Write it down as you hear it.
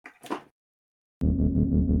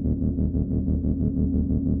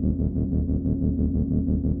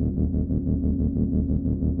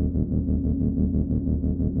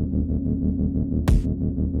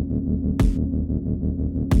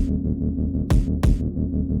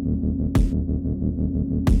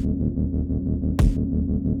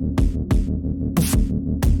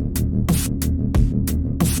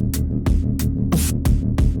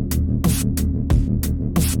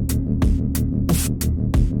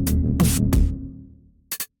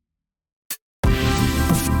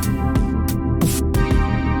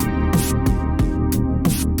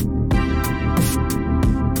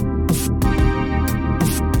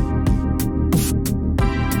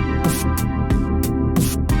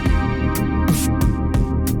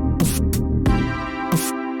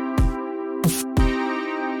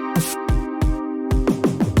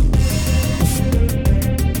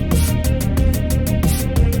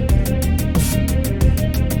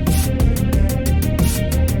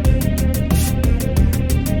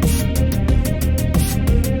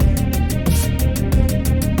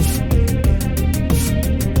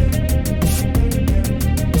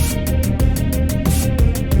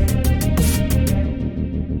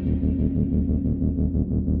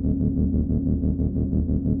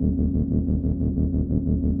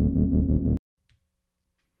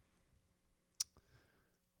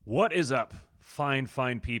What is up,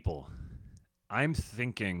 fine people? I'm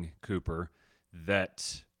thinking, Cooper,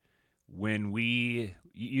 that when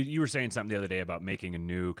you were saying something the other day about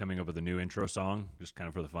coming up with a new intro song, just kind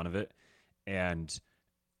of for the fun of it. And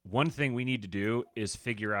one thing we need to do is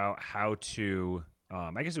figure out how to.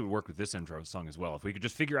 I guess it would work with this intro song as well. If we could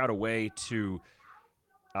just figure out a way to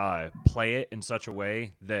play it in such a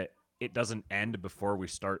way that it doesn't end before we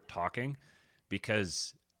start talking,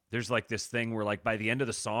 because there's like this thing where like by the end of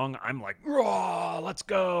the song I'm like, raw, let's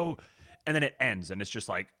go, and then it ends and it's just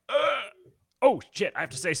like, oh shit, I have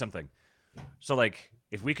to say something. So like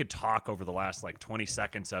if we could talk over the last like 20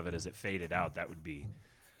 seconds of it as it faded out, that would be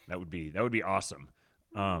awesome.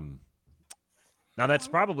 um Now that's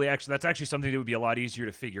actually something that would be a lot easier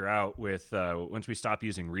to figure out with once we stop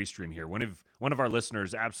using Restream here. One of our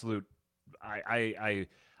listeners, absolute, I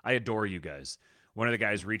adore you guys. One of the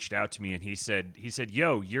guys reached out to me and he said,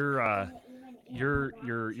 "Yo, your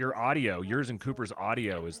audio, yours and Cooper's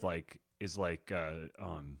audio is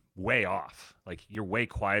way off. Like you're way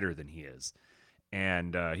quieter than he is."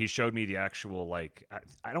 And he showed me the actual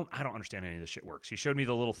I don't understand any of this shit works. He showed me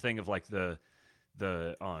the little thing of like the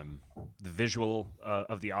visual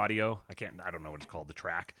of the audio. I don't know what it's called, the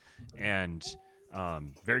track, and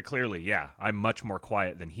very clearly, yeah, I'm much more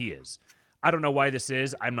quiet than he is. I don't know why this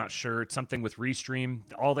is. I'm not sure. It's something with Restream.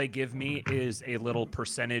 All they give me is a little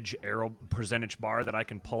percentage bar that I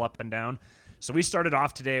can pull up and down. So we started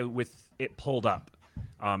off today with it pulled up.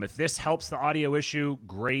 If this helps the audio issue,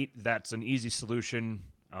 great. That's an easy solution,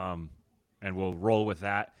 and we'll roll with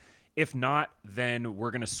that. If not, then we're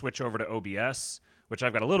going to switch over to OBS, which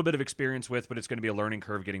I've got a little bit of experience with, but it's going to be a learning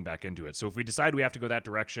curve getting back into it. So if we decide we have to go that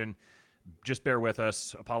direction, just bear with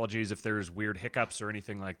us. Apologies if there's weird hiccups or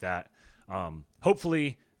anything like that.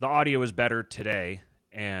 Hopefully the audio is better today,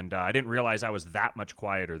 and I didn't realize I was that much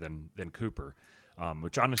quieter than Cooper,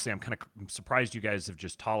 which honestly I'm surprised you guys have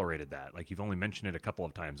just tolerated that. Like you've only mentioned it a couple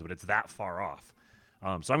of times, but it's that far off. So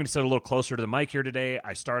I'm going to sit a little closer to the mic here today.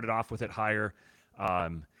 I started off with it higher.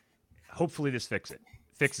 Hopefully this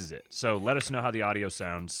fixes it. So let us know how the audio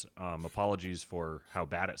sounds. Apologies for how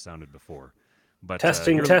bad it sounded before. But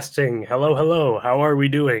testing. Hello. How are we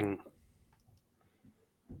doing?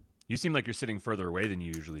 You seem like you're sitting further away than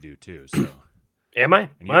you usually do too. So am I?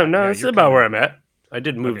 Well, no, this is about where I'm at. I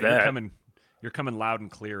did move that. You're coming loud and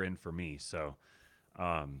clear in for me. So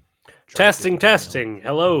testing.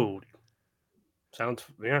 Hello. Sounds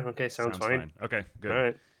fine. Okay, good. All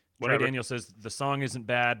right. Trey Daniel says the song isn't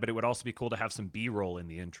bad, but it would also be cool to have some B-roll in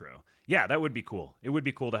the intro. Yeah, that would be cool. It would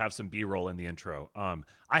be cool to have some B-roll in the intro.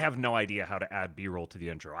 I have no idea how to add B-roll to the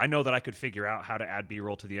intro. I know that I could figure out how to add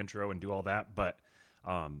B-roll to the intro and do all that, but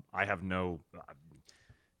I have no.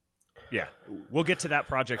 Yeah, we'll get to that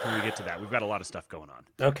project when we get to that. We've got a lot of stuff going on.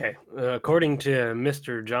 Okay, according to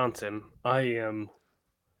Mr. Johnson, I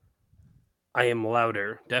am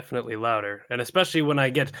louder, definitely louder, and especially when I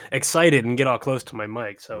get excited and get all close to my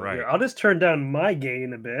mic. So right. Here, I'll just turn down my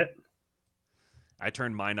gain a bit. I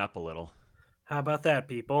turned mine up a little. How about that,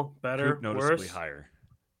 people? Better, noticeably worse? Higher.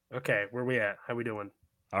 Okay, where we at? How we doing?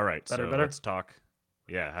 All right, better. Let's talk.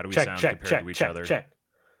 Yeah, how do we sound compared to each other? Check.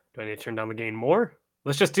 Do I need to turn down the gain more?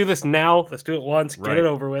 Let's just do this now. Let's do it once. Right. Get it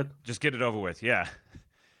over with. Just get it over with, yeah.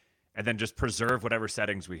 And then just preserve whatever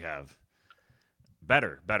settings we have.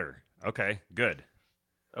 Better. Okay, good.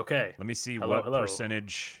 Okay. Let me see what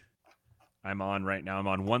percentage I'm on right now. I'm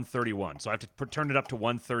on 131. So I have to turn it up to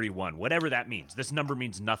 131, whatever that means. This number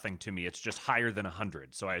means nothing to me. It's just higher than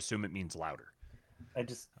 100. So I assume it means louder.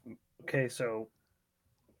 Okay, so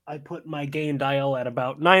I put my gain dial at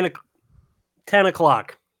about 10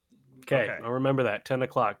 o'clock. Okay, I'll remember that, 10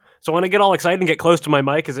 o'clock. So when I get all excited and get close to my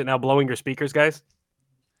mic, is it now blowing your speakers, guys?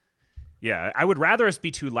 Yeah, I would rather us be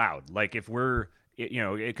too loud. Like if we're,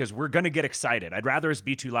 because we're going to get excited. I'd rather us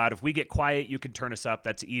be too loud. If we get quiet, you can turn us up.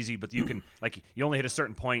 That's easy, but you can, like, you only hit a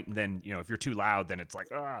certain point, and then, if you're too loud, then it's like,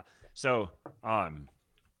 ah. So,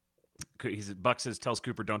 Buck says, tells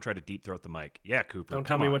Cooper, don't try to deep throat the mic. Yeah, Cooper. Don't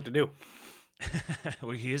tell me what to do.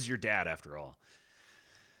 Well, he is your dad, after all.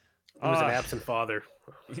 He was an absent father.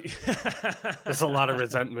 There's a lot of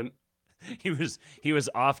resentment. He was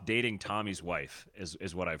off dating Tommy's wife,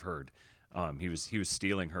 is what I've heard. He was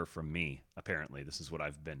stealing her from me. Apparently, this is what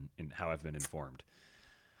how I've been informed.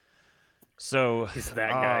 So he's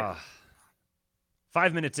that guy.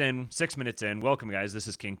 5 minutes in, 6 minutes in. Welcome, guys. This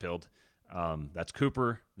is King Pilled. That's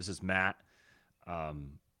Cooper. This is Matt.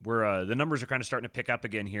 We're the numbers are kind of starting to pick up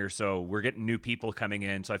again here, so we're getting new people coming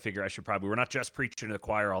in. So I figure we're not just preaching to the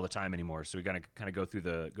choir all the time anymore. So we got to kind of go through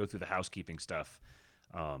the housekeeping stuff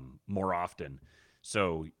more often.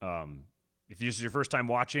 So if this is your first time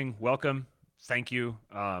watching, welcome. thank you.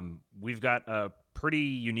 We've got a pretty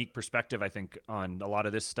unique perspective, I think, on a lot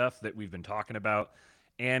of this stuff that we've been talking about,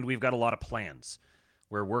 and we've got a lot of plans.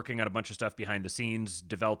 We're working on a bunch of stuff behind the scenes,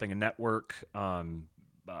 developing a network,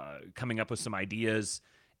 coming up with some ideas,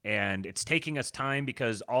 and it's taking us time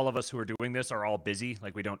because all of us who are doing this are all busy.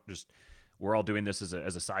 Like we're all doing this as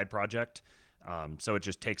a side project, so it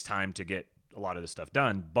just takes time to get a lot of this stuff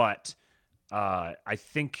done. But I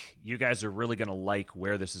think you guys are really going to like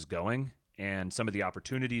where this is going and some of the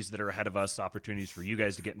opportunities that are ahead of us, opportunities for you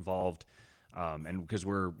guys to get involved. And because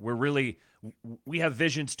we have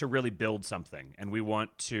visions to really build something, and we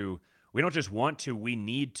don't just want to, we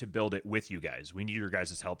need to build it with you guys. We need your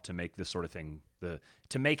guys' help to make this sort of thing,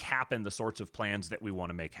 to make happen the sorts of plans that we want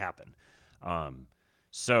to make happen.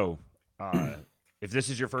 So if this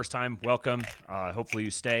is your first time, welcome. Hopefully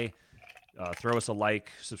you stay. Throw us a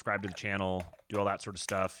like, subscribe to the channel, do all that sort of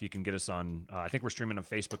stuff. You can get us on, I think we're streaming on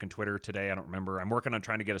Facebook and Twitter today. I don't remember. I'm working on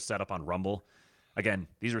trying to get us set up on Rumble. Again,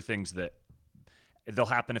 these are things that they'll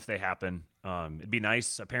happen if they happen. It'd be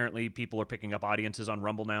nice. Apparently, people are picking up audiences on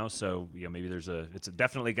Rumble now. So, maybe it's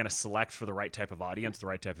definitely going to select for the right type of audience, the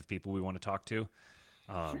right type of people we want to talk to.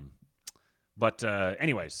 But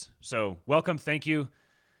anyways, so welcome. Thank you.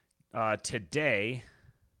 Today,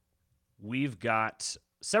 we've got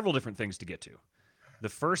several different things to get to. The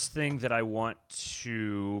first thing that I want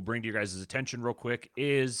to bring to your guys' attention real quick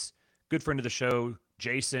is good friend of the show,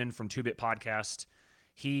 Jason from 2-Bit Podcast.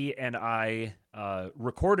 He and I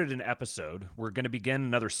recorded an episode. We're going to begin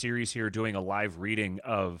another series here doing a live reading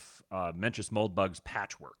of Mencius Moldbug's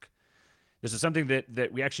Patchwork. This is something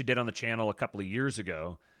that we actually did on the channel a couple of years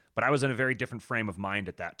ago, but I was in a very different frame of mind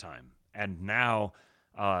at that time. And now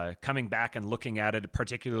coming back and looking at it,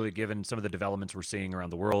 particularly given some of the developments we're seeing around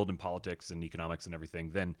the world in politics and economics and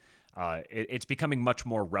everything, then it's becoming much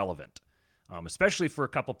more relevant, especially for a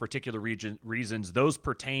couple particular reasons. Those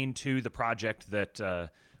pertain to the project that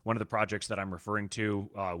one of the projects that I'm referring to.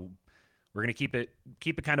 We're going to keep it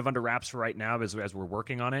kind of under wraps for right now as we're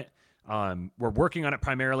working on it. We're working on it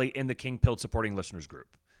primarily in the King Pilled supporting listeners group.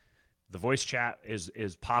 The voice chat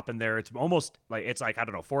is popping there. It's almost like I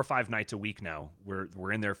don't know, 4 or 5 nights a week now.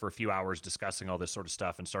 We're in there for a few hours discussing all this sort of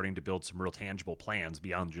stuff and starting to build some real tangible plans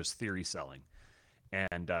beyond just theory selling.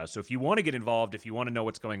 And so if you want to get involved, if you want to know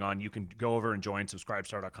what's going on, you can go over and join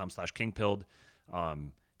subscribestar.com/kingpilled.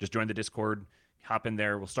 Just join the Discord, hop in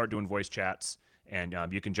there. We'll start doing voice chats, and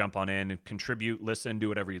you can jump on in and contribute, listen, do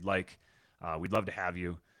whatever you'd like. We'd love to have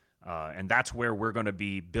you. And that's where we're going to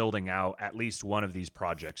be building out at least one of these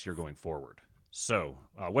projects here going forward. So,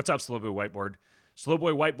 what's up, Slowboy Whiteboard?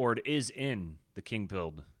 Slowboy Whiteboard is in the King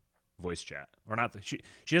Pilled voice chat, or not? She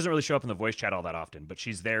doesn't really show up in the voice chat all that often, but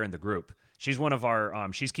she's there in the group. She's one of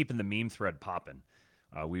our. She's keeping the meme thread popping.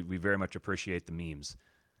 We very much appreciate the memes.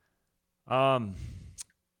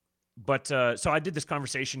 But so I did this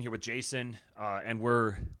conversation here with Jason, and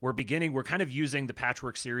we're kind of using the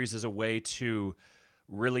Patchwork series as a way to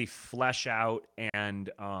really flesh out and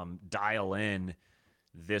dial in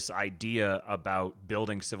this idea about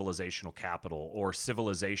building civilizational capital or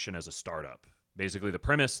civilization as a startup. Basically, the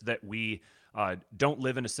premise that we don't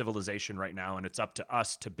live in a civilization right now, and it's up to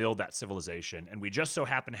us to build that civilization. And we just so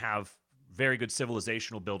happen to have very good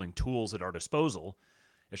civilizational building tools at our disposal.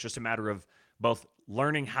 It's just a matter of both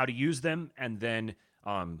learning how to use them and then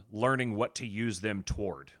learning what to use them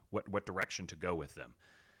toward, what direction to go with them.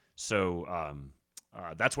 So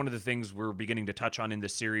that's one of the things we're beginning to touch on in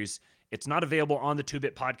this series. It's not available on the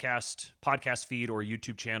 2-Bit podcast feed or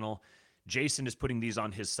YouTube channel. Jason is putting these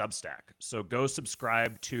on his Substack. So go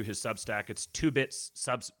subscribe to his Substack. It's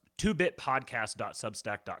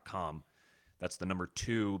 2bitpodcast.substack.com. That's the number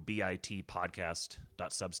 2BIT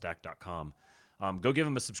podcast.substack.com. Go give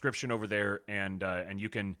him a subscription over there, and you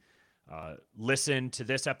can listen to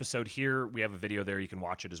this episode here. We have a video there. You can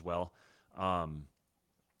watch it as well. And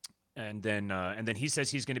then he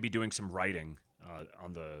says he's going to be doing some writing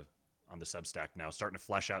on the Substack now, starting to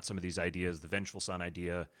flesh out some of these ideas, the Vengeful Sun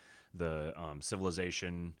idea, the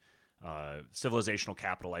civilizational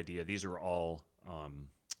capital idea. These are all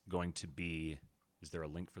going to be. Is there a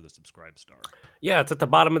link for the Subscribe Star? Yeah, it's at the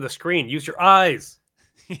bottom of the screen. Use your eyes.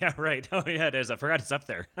 Yeah, right. Oh, yeah, it is. I forgot it's up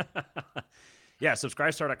there. Yeah,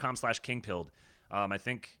 subscribestar.com/kingpilled. I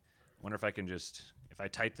wonder if I can just, if I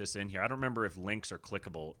type this in here. I don't remember if links are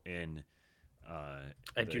clickable in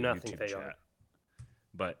I do not think they are.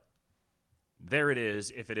 But there it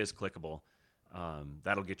is. If it is clickable,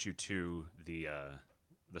 that'll get you to the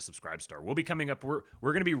Subscribe Star. We'll be coming up. We're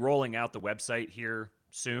going to be rolling out the website here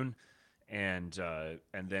soon, and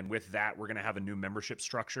then with that, we're going to have a new membership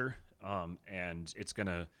structure, and it's going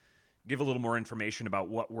to give a little more information about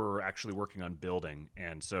what we're actually working on building.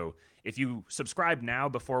 And so if you subscribe now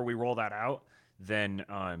before we roll that out, then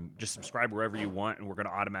just subscribe wherever you want, and we're going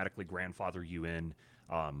to automatically grandfather you in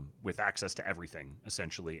with access to everything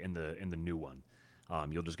essentially in the new one.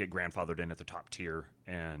 You'll just get grandfathered in at the top tier,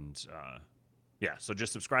 and yeah, so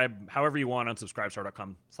just subscribe however you want on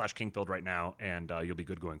subscribestar.com/kinkbuild right now, and you'll be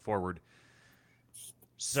good going forward.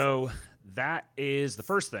 So that is the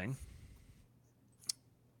first thing.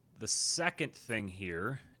 The second thing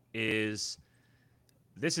here is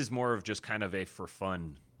this is more of just kind of a for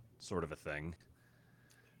fun sort of a thing.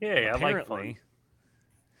 Yeah, Apparently,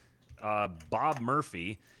 I like fun. Bob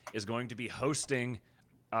Murphy is going to be hosting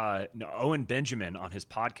Owen Benjamin on his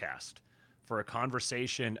podcast for a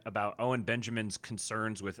conversation about Owen Benjamin's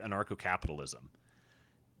concerns with anarcho-capitalism.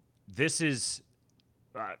 This is,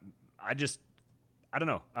 I don't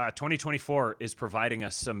know. 2024 is providing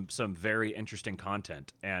us some very interesting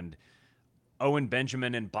content, and Owen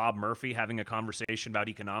Benjamin and Bob Murphy having a conversation about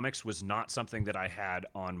economics was not something that I had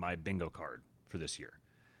on my bingo card for this year.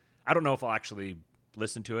 I don't know if I'll actually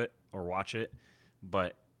listen to it or watch it,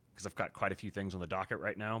 but because I've got quite a few things on the docket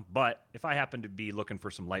right now. But if I happen to be looking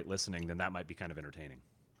for some light listening, then that might be kind of entertaining.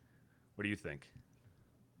 What do you think?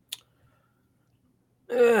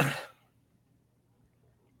 Yeah.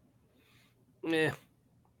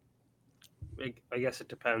 I guess it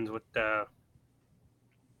depends what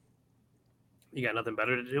you got. Nothing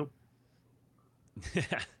better to do?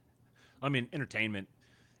 I mean, entertainment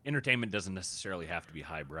doesn't necessarily have to be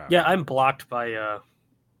highbrow. Yeah, I'm blocked by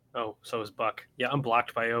oh, so is Buck. Yeah, I'm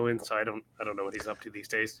blocked by Owen, so I don't know what he's up to these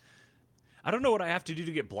days. I don't know what I have to do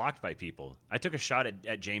to get blocked by people. I took a shot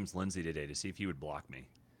at James Lindsay today to see if he would block me.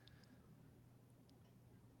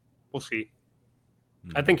 We'll see.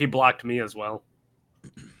 I think he blocked me as well.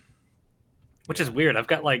 Which is weird. I've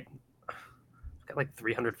got like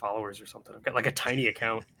 300 followers or something. I've got like a tiny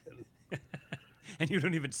account. And you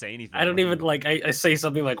don't even say anything. I don't even I say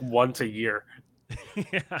something like once a year.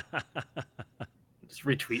 Yeah. Just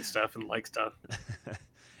retweet stuff and like stuff.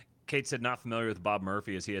 Kate said not familiar with Bob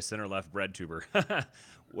Murphy. Is he a center left bread tuber?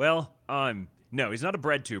 Well, no, he's not a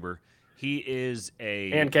bread tuber. He is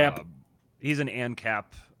a ANCAP. He's an ANCAP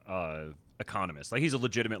economist. Like he's a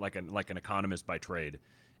legitimate like an economist by trade,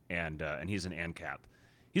 and he's an ANCAP.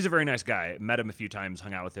 He's a very nice guy. Met him a few times,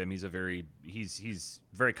 hung out with him. He's a very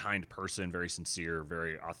very kind person, very sincere,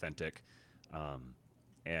 very authentic.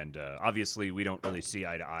 And obviously, we don't really see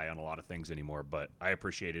eye to eye on a lot of things anymore. But I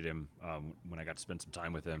appreciated him when I got to spend some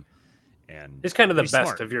time with him. And he's kind of the he's best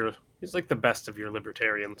smart. of your. He's like the best of your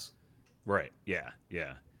libertarians. Right. Yeah.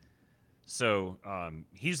 Yeah. So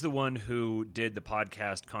he's the one who did the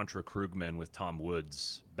podcast Contra Krugman with Tom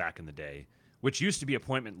Woods back in the day, which used to be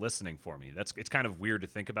appointment listening for me. It's kind of weird to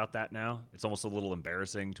think about that now. It's almost a little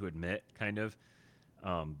embarrassing to admit, kind of.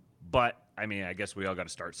 But I mean, I guess we all got to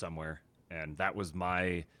start somewhere, and that was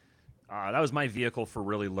my vehicle for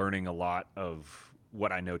really learning a lot of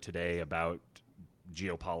what I know today about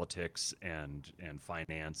geopolitics and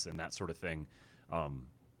finance and that sort of thing,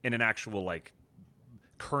 in an actual like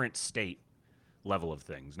current state level of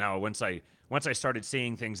things. Now, once I started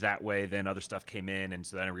seeing things that way, then other stuff came in, and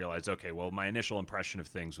so then I realized, okay, well, my initial impression of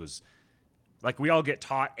things was like we all get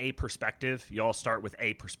taught a perspective. You all start with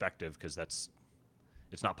a perspective because it's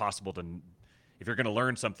not possible to. If you're going to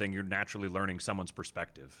learn something, you're naturally learning someone's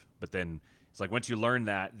perspective. But then it's like once you learn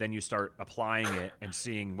that, then you start applying it and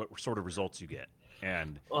seeing what sort of results you get.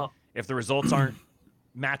 And if the results aren't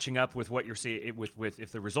matching up with what you're seeing,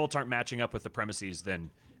 if the results aren't matching up with the premises, then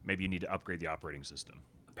maybe you need to upgrade the operating system.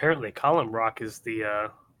 Apparently, Colin Rock is the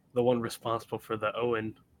one responsible for the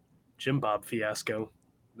Owen Jim Bob fiasco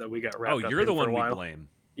that we got wrapped up in. Oh, you're the one we blame.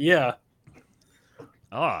 Yeah.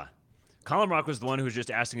 Colin Rock was the one who was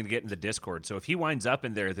just asking to get in the Discord. So if he winds up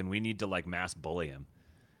in there, then we need to like mass bully him.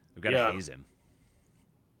 We've got to haze him.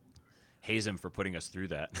 Haze him for putting us through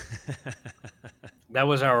that. That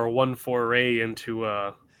was our one foray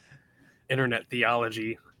into internet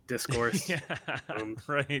theology discourse. Yeah,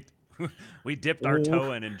 right. We dipped our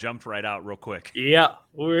toe in and jumped right out real quick. Yeah,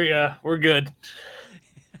 we're good.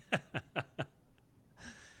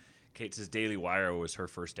 Kate says Daily Wire was her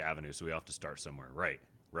first avenue, so we have to start somewhere. Right.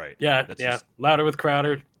 Yeah. Just... Louder with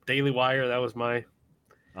Crowder, Daily Wire. That was my.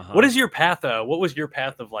 What is your path? What was your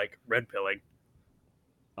path of like red pilling?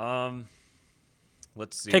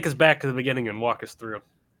 Let's see. Take us back to the beginning and walk us through.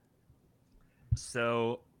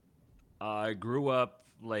 So, I grew up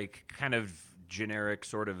like kind of generic,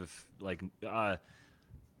 sort of like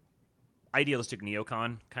idealistic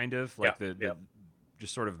neocon, kind of like the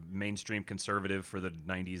just sort of mainstream conservative for the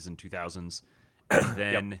 90s and 2000s. And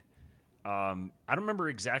then I don't remember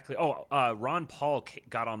exactly. Ron Paul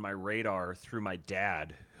got on my radar through my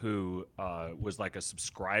dad, who was like a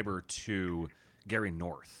subscriber to Gary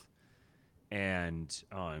North. And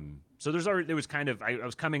so there was kind of, I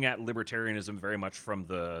was coming at libertarianism very much from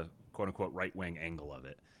the quote unquote right wing angle of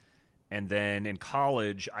it. And then in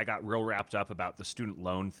college, I got real wrapped up about the student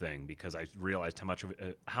loan thing because I realized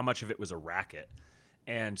how much of it was a racket.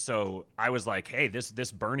 And so I was like, hey,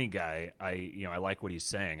 this Bernie guy, I like what he's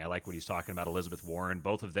saying. I like what he's talking about Elizabeth Warren.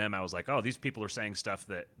 Both of them, I was like, oh, these people are saying stuff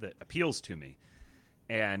that appeals to me.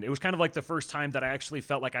 And it was kind of like the first time that I actually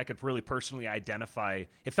felt like I could really personally identify.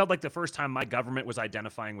 It felt like the first time my government was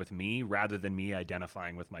identifying with me rather than me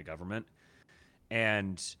identifying with my government.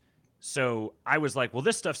 And so I was like, well,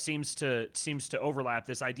 this stuff seems to overlap.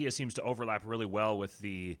 This idea seems to overlap really well with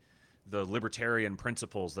the libertarian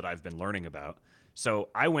principles that I've been learning about. So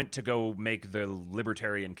I went to go make the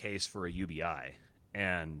libertarian case for a UBI,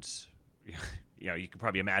 and you can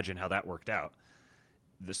probably imagine how that worked out.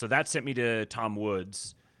 So that sent me to Tom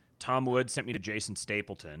Woods. Tom Woods sent me to Jason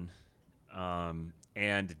Stapleton,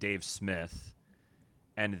 and Dave Smith,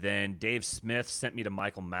 and then Dave Smith sent me to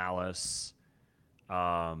Michael Malice.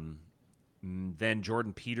 Then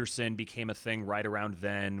Jordan Peterson became a thing right around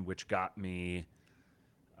then, which got me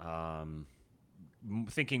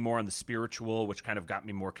thinking more on the spiritual, which kind of got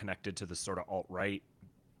me more connected to the sort of alt-right,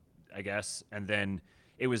 I guess. And then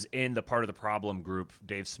it was in the Part of the Problem group,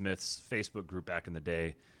 Dave Smith's Facebook group back in the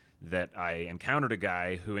day, that I encountered a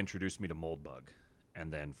guy who introduced me to Moldbug.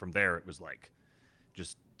 And then from there, it was like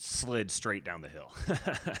just slid straight down the hill.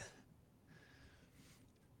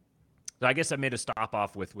 So I guess I made a stop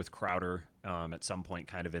off with Crowder at some point,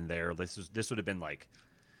 kind of in there. This would have been like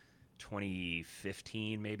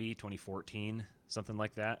 2015, maybe 2014, something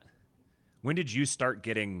like that. When did you start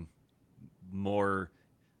getting more?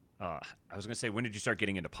 I was gonna say, when did you start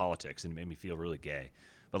getting into politics? And it made me feel really gay.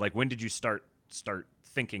 But like, when did you start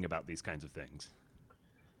thinking about these kinds of things?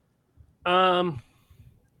 Kind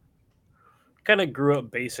of grew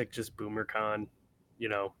up basic, just BoomerCon,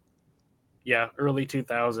 early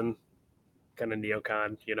 2000. Kind of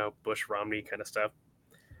neocon, Bush, Romney kind of stuff.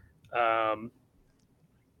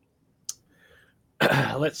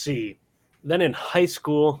 Let's see. Then in high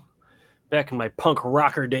school, back in my punk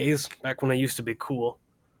rocker days, back when I used to be cool,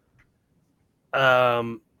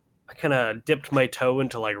 I kind of dipped my toe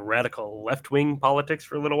into like radical left-wing politics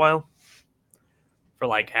for a little while, for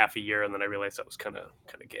like half a year, and then I realized that was kind of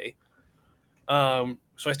gay.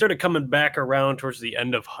 So I started coming back around towards the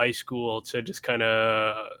end of high school to just kind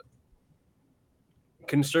of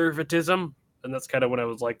conservatism, and that's kind of when I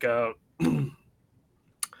was like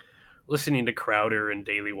listening to Crowder and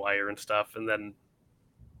Daily Wire and stuff. And then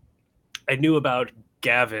I knew about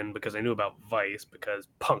Gavin because I knew about Vice because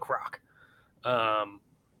punk rock. So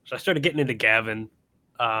I started getting into Gavin.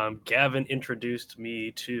 Gavin introduced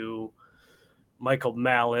me to Michael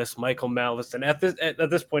Malice, and at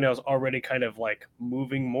this point I was already kind of like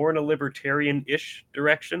moving more in a libertarian-ish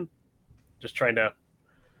direction, just trying to,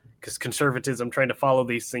 because conservatism, trying to follow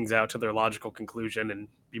these things out to their logical conclusion and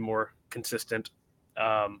be more consistent.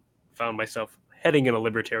 Found myself heading in a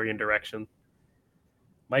libertarian direction.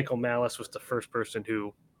 Michael Malice was the first person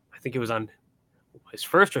who, I think it was on his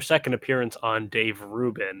first or second appearance on Dave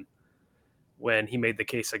Rubin, when he made the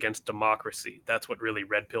case against democracy. That's what really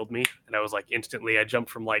red-pilled me. And I was like, instantly, I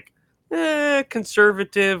jumped from like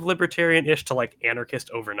conservative, libertarian-ish to like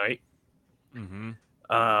anarchist overnight. Mm-hmm.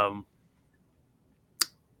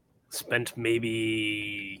 Spent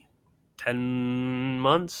maybe 10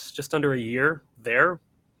 months, just under a year there.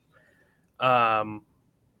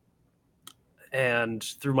 And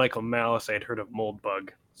through Michael Malice, I had heard of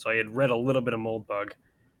Moldbug. So I had read a little bit of Moldbug.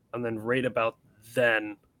 And then right about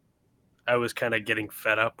then, I was kind of getting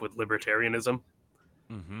fed up with libertarianism.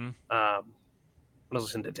 Mm-hmm. I was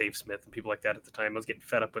listening to Dave Smith and people like that at the time. I was getting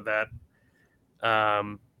fed up with that.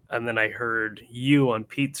 And then I heard you on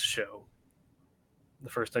Pete's show. The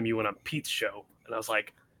first time you went on Pete's show. And I was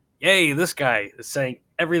like, yay, this guy is saying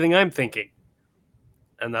everything I'm thinking.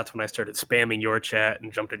 And that's when I started spamming your chat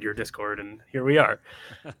and jumped into your Discord, and here we are.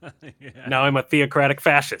 Yeah. Now I'm a theocratic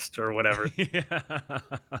fascist or whatever. Yeah.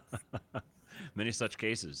 Many such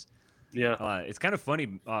cases. Yeah. It's kind of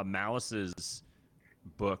funny. Malice's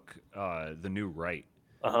book, The New Right,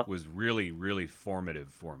 was really, really formative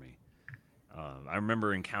for me. I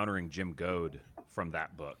remember encountering Jim Goad from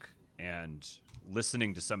that book and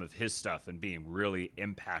listening to some of his stuff and being really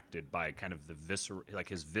impacted by kind of the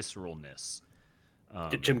his visceralness.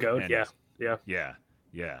 Jim Goad, yeah. Have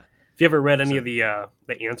you ever read any of the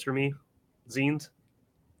Answer Me zines?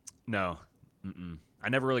 No. I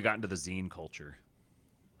never really got into the zine culture.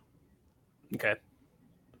 Okay.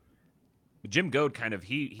 Jim Goad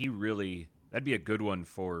he really, that'd be a good one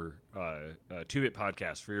for 2-Bit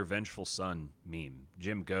Podcast for your Vengeful Son meme.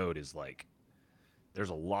 Jim Goad is like, there's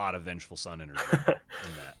a lot of Vengeful Son energy in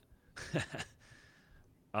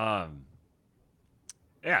that.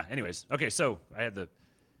 Yeah, anyways. Okay, so I had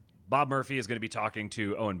Bob Murphy is going to be talking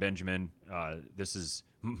to Owen Benjamin. This is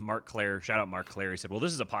Mark Claire. Shout out Mark Claire. He said, well,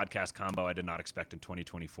 this is a podcast combo I did not expect in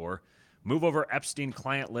 2024. Move over Epstein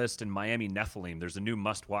client list and Miami Nephilim. There's a new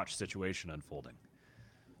must-watch situation unfolding.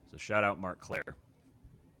 So shout out Mark Claire.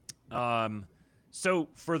 So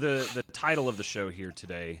for the title of the show here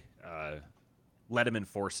today, Let Him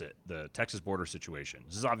Enforce It, the Texas border situation.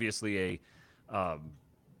 This is obviously a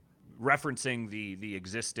referencing the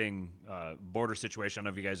existing border situation. I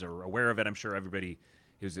don't know if you guys are aware of it. I'm sure everybody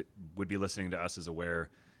who would be listening to us is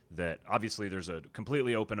aware that obviously there's a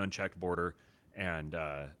completely open, unchecked border, and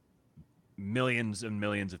millions and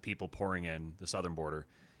millions of people pouring in the southern border.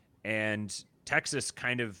 And Texas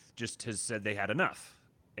kind of just has said they had enough.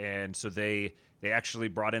 And so they actually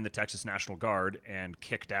brought in the Texas National Guard and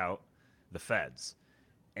kicked out the feds.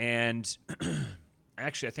 And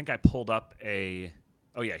actually, I think I pulled up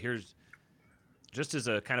oh yeah, here's just as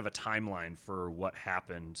a kind of a timeline for what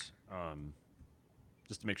happened,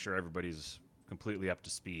 just to make sure everybody's completely up to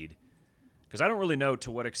speed. Because I don't really know to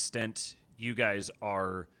what extent you guys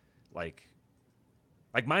are like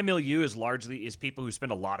my milieu is people who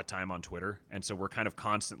spend a lot of time on Twitter, and so we're kind of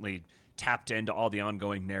constantly tapped into all the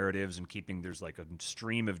ongoing narratives and there's like a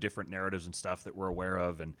stream of different narratives and stuff that we're aware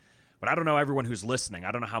of. But I don't know everyone who's listening.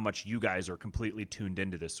 I don't know how much you guys are completely tuned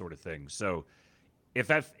into this sort of thing. So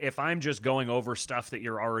if I'm just going over stuff that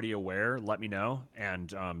you're already aware, let me know,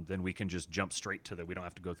 and then we can just jump straight to we don't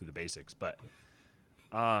have to go through the basics. But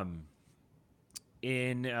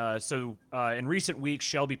in recent weeks,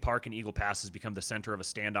 Shelby Park and Eagle Pass has become the center of a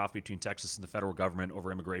standoff between Texas and the federal government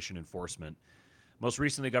over immigration enforcement. Most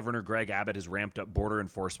recently, Governor Greg Abbott has ramped up border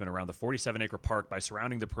enforcement around the 47-acre park by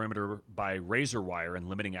surrounding the perimeter by razor wire and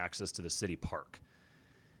limiting access to the city park.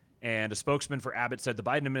 And a spokesman for Abbott said the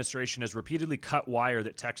Biden administration has repeatedly cut wire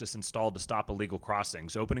that Texas installed to stop illegal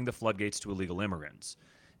crossings, opening the floodgates to illegal immigrants.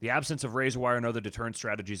 The absence of razor wire and other deterrent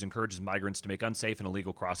strategies encourages migrants to make unsafe and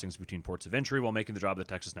illegal crossings between ports of entry while making the job of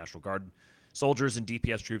the Texas National Guard soldiers and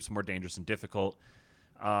DPS troops more dangerous and difficult.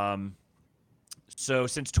 So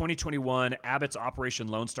since 2021, Abbott's Operation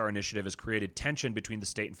Lone Star initiative has created tension between the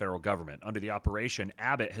state and federal government. Under the operation,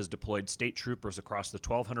 Abbott has deployed state troopers across the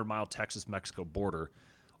 1,200-mile Texas-Mexico border,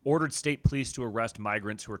 ordered state police to arrest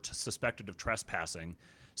migrants who are suspected of trespassing,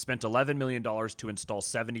 spent $11 million to install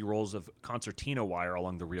 70 rolls of concertina wire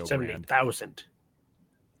along the Rio Grande. 70,000.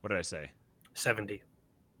 What did I say? 70.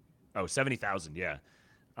 Oh, 70,000, yeah.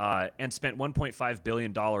 And spent $1.5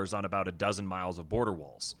 billion on about a dozen miles of border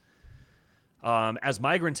walls. As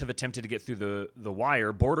migrants have attempted to get through the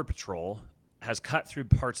wire, Border Patrol has cut through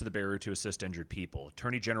parts of the barrier to assist injured people.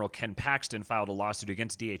 Attorney General Ken Paxton filed a lawsuit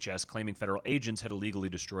against DHS claiming federal agents had illegally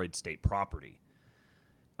destroyed state property.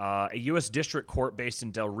 A U.S. district court based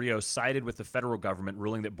in Del Rio sided with the federal government,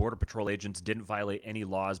 ruling that Border Patrol agents didn't violate any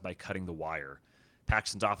laws by cutting the wire.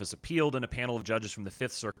 Paxton's office appealed, and a panel of judges from the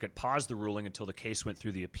Fifth Circuit paused the ruling until the case went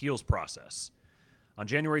through the appeals process. On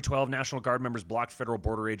January 12, National Guard members blocked federal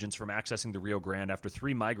border agents from accessing the Rio Grande after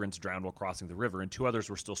 3 migrants drowned while crossing the river, and 2 others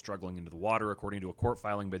were still struggling into the water, according to a court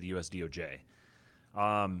filing by the U.S. DOJ.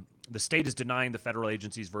 The state is denying the federal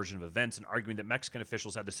agency's version of events and arguing that Mexican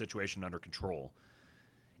officials had the situation under control.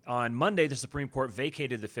 On Monday, the Supreme Court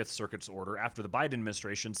vacated the Fifth Circuit's order after the Biden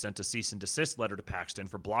administration sent a cease and desist letter to Paxton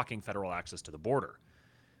for blocking federal access to the border.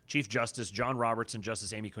 Chief Justice John Roberts and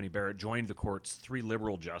Justice Amy Coney Barrett joined the court's 3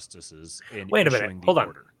 liberal justices in Wait a minute. issuing the Hold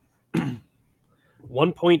order. On.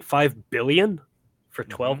 1.5 billion for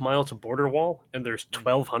 12 miles of border wall, and there's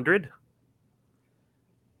 1,200?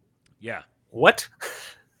 Yeah. What?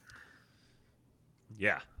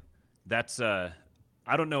 Yeah. That's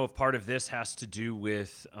I don't know if part of this has to do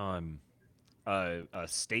with a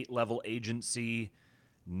state level agency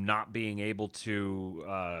not being able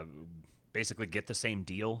to basically get the same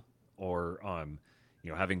deal, or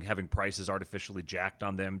having prices artificially jacked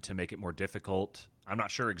on them to make it more difficult. I'm not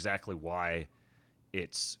sure exactly why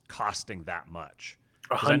it's costing that much.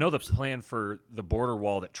 Because I know the plan for the border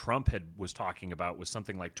wall that Trump was talking about was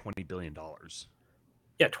something like $20 billion.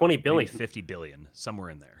 Yeah, $20 billion. Maybe $50 billion, somewhere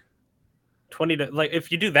in there. 20 to, like,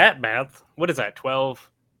 if you do that math, what is that?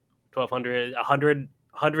 1,200,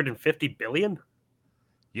 150 billion?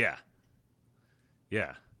 Yeah.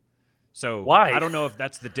 Yeah. So why? I don't know if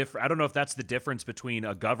that's I don't know if that's the difference between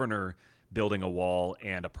a governor building a wall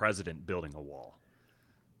and a president building a wall.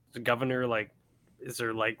 The governor, like, Is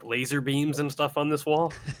there like laser beams and stuff on this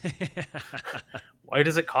wall? Why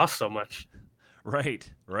does it cost so much? Right.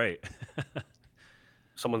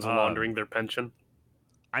 Someone's laundering their pension.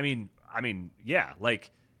 I mean, yeah.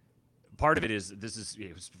 Like, part of it is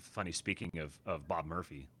it was funny. Speaking of Bob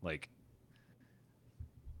Murphy, like,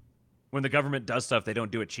 when the government does stuff, they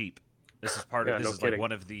don't do it cheap. This is part of this. Like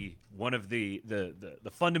one of the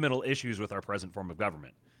fundamental issues with our present form of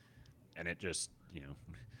government, and it just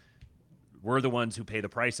we're the ones who pay the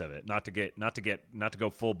price of it. Not to go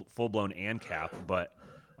full blown ANCAP, but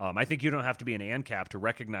I think you don't have to be an ANCAP to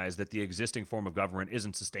recognize that the existing form of government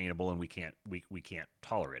isn't sustainable, and we can't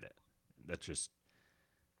tolerate it. That's just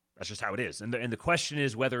how it is. And the question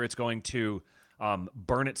is whether it's going to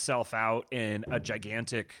burn itself out in a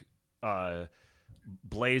gigantic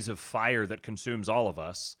blaze of fire that consumes all of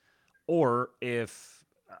us, or if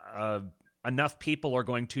enough people are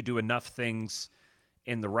going to do enough things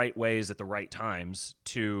in the right ways at the right times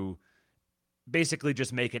to basically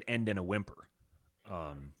just make it end in a whimper.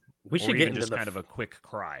 We should get into just kind of a quick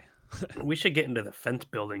cry. We should get into the fence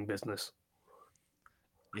building business.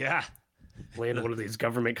 Yeah. Land one of these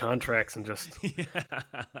government contracts and just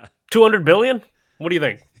 200 billion? What do you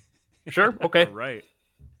think? Sure? Okay. Right.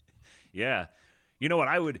 Yeah. You know what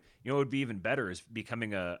would be even better is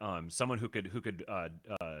becoming a someone who could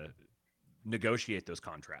negotiate those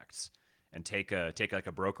contracts and take like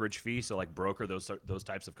a brokerage fee, so like broker those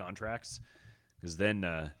types of contracts, because then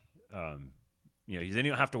then you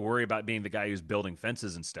don't have to worry about being the guy who's building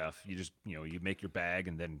fences and stuff. You just you make your bag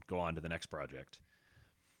and then go on to the next project.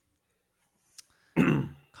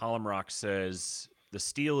 Column Rock says the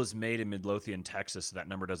steel is made in Midlothian, Texas, so that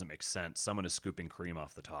number doesn't make sense. Someone is scooping cream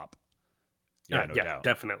off the top. Yeah, no doubt.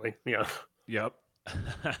 Definitely. Yeah. Yep.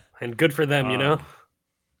 And good for them, I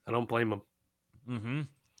don't blame them. Mm-hmm.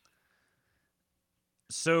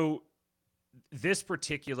 So this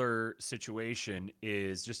particular situation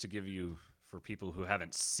is, just to give you, for people who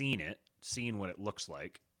haven't seen what it looks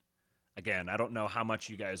like. Again, I don't know how much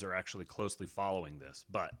you guys are actually closely following this,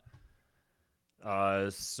 but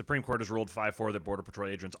Supreme Court has ruled 5-4 that Border Patrol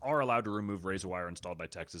agents are allowed to remove razor wire installed by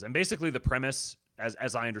Texas. And basically the premise,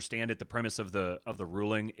 as I understand it, the premise of the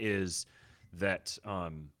ruling is that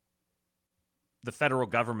the federal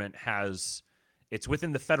government it's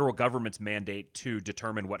within the federal government's mandate to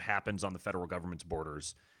determine what happens on the federal government's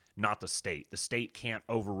borders, not the state. The state can't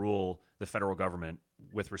overrule the federal government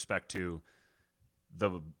with respect to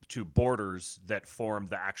the two borders that form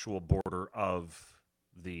the actual border of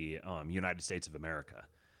the United States of America.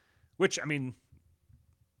 Which, I mean,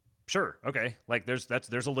 sure, okay, like there's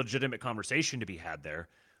a legitimate conversation to be had there,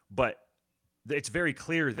 but it's very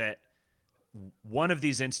clear that one of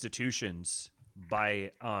these institutions,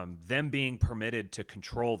 by them being permitted to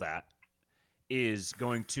control that, is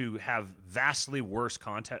going to have vastly worse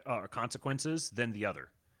consequences than the other.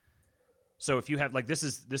 So if you have, like, this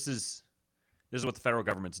is what the federal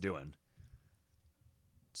government's doing.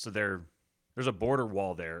 So there's a border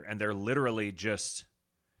wall there, and they're literally just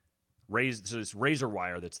this razor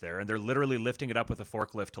wire that's there, and they're literally lifting it up with a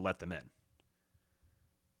forklift to let them in.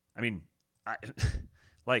 I mean,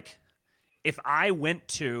 like, if I went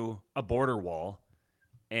to a border wall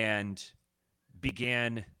and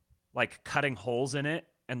began like cutting holes in it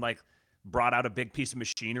and like brought out a big piece of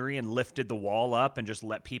machinery and lifted the wall up and just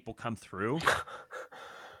let people come through,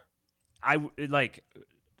 I would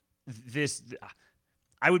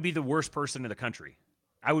be the worst person in the country.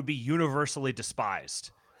 I would be universally despised,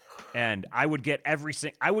 and I would get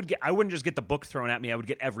I wouldn't just get the book thrown at me. I would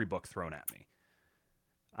get every book thrown at me.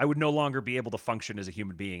 I would no longer be able to function as a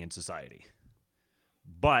human being in society.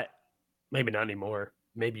 But maybe not anymore.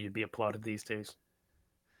 Maybe you'd be applauded these days.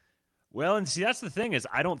 Well, and see, that's the thing, is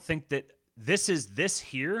I don't think that this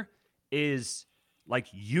here is like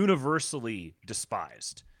universally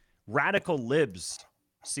despised. Radical libs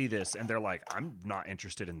see this and they're like, I'm not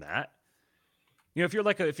interested in that. If you're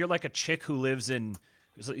like a chick who lives in,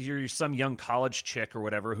 you're some young college chick or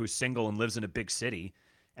whatever who's single and lives in a big city,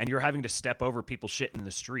 and you're having to step over people shitting in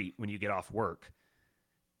the street when you get off work,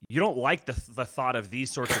 you don't like the thought of these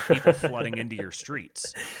sorts of people flooding into your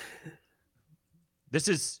streets.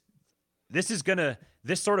 This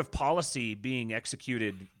sort of policy being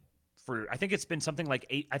executed for, I think it's been something like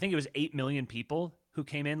 8 million people who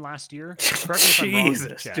came in last year.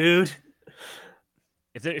 Jesus, dude.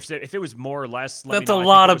 If it was more or less, that's a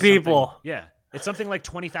lot of people. Yeah, it's something like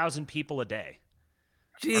 20,000 people a day.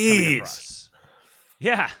 Jeez.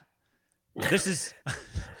 Yeah, this is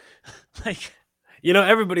like,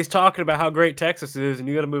 everybody's talking about how great Texas is, and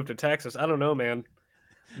you got to move to Texas. I don't know, man.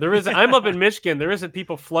 I'm up in Michigan. There isn't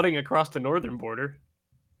people flooding across the northern border.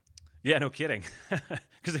 Yeah, no kidding.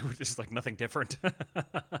 Because it was just like nothing different.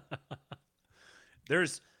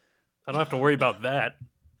 There's I don't have to worry about that.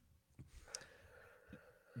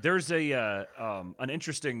 There's an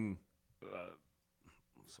interesting.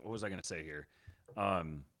 What was I going to say here?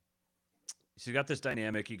 So you got this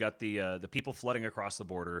dynamic. You got the people flooding across the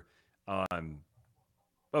border.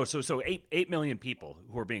 So 8 million people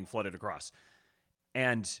who are being flooded across,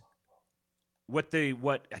 and what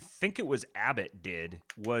I think it was Abbott did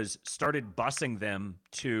was started busing them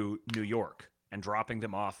to New York and dropping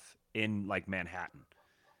them off in like Manhattan.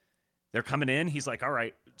 They're coming in. He's like, all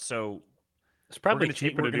right, so it's probably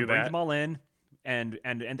cheaper to do that. Bring them all in, and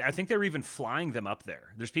I think they're even flying them up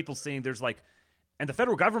there. There's people seeing and the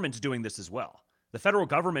federal government's doing this as well. The federal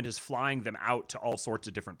government is flying them out to all sorts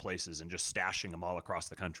of different places and just stashing them all across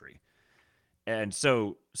the country. And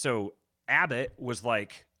so Abbott was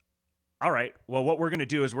like, all right, well, what we're going to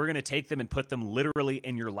do is we're going to take them and put them literally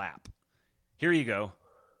in your lap. Here you go.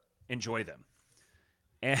 Enjoy them.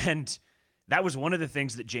 And that was one of the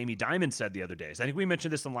things that Jamie Dimon said the other day. So I think we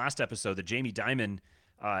mentioned this in the last episode, that Jamie Dimon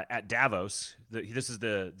at Davos, this is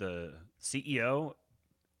the CEO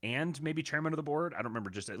and maybe chairman of the board, I don't remember,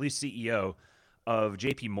 just at least CEO of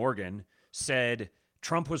JP Morgan, said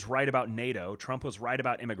Trump was right about NATO, Trump was right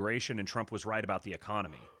about immigration, and Trump was right about the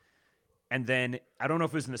economy. And then, I don't know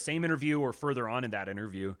if it was in the same interview or further on in that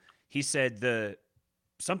interview, he said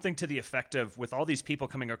something to the effect of, with all these people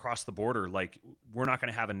coming across the border, like, we're not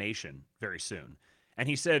going to have a nation very soon. And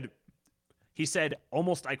he said,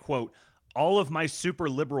 almost, I quote, all of my super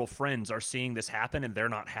liberal friends are seeing this happen and they're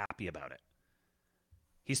not happy about it.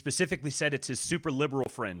 He specifically said it's his super liberal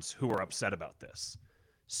friends who are upset about this.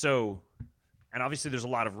 So, and obviously there's a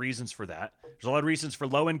lot of reasons for that. There's a lot of reasons for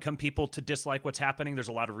low-income people to dislike what's happening. There's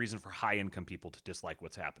a lot of reason for high-income people to dislike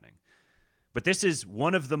what's happening. But this is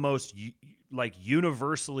one of the most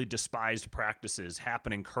universally despised practices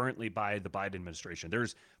happening currently by the Biden administration.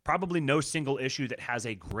 There's probably no single issue that has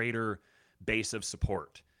a greater base of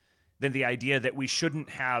support than the idea that we shouldn't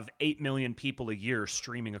have 8 million people a year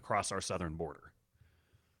streaming across our southern border.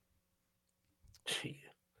 Gee.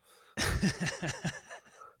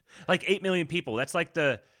 Like 8 million people. I think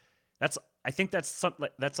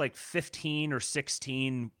that's like 15 or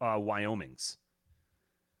 16 Wyomings.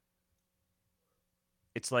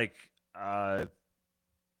 It's like I'm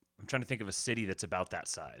trying to think of a city that's about that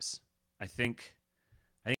size. I think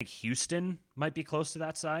Houston might be close to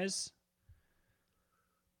that size.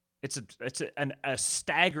 It's a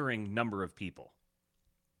staggering number of people.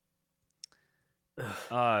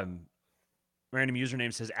 Random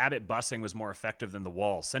username says Abbott busing was more effective than the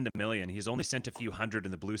wall. Send 1 million. He's only sent a few hundred,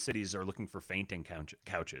 and the blue cities are looking for fainting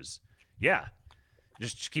couches. Yeah,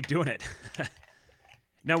 just keep doing it.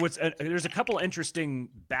 Now, there's a couple interesting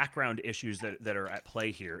background issues that are at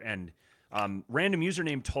play here, and random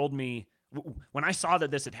username told me when I saw that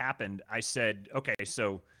this had happened. I said, okay,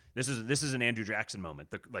 so this is an Andrew Jackson moment.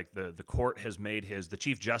 The court has made the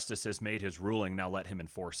Chief Justice has made his ruling. Now let him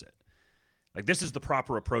enforce it. Like, this is the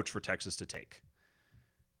proper approach for Texas to take.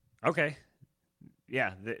 Okay.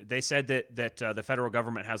 Yeah, they said that the federal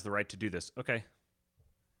government has the right to do this. Okay.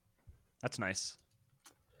 That's nice.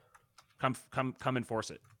 Come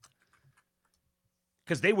enforce it.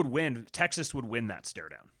 Because they would win. Texas would win that stare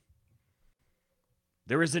down.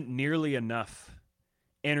 There isn't nearly enough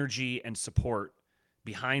energy and support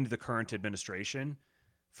behind the current administration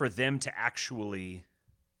for them to actually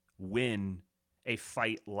win a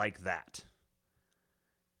fight like that.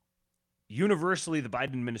 Universally, the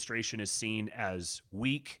Biden administration is seen as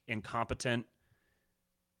weak, incompetent,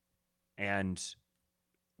 and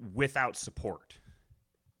without support.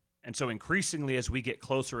 And so increasingly, as we get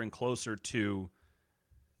closer and closer to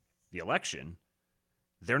the election,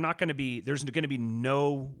 there's going to be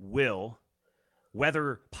no will,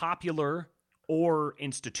 whether popular or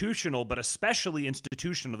institutional, but especially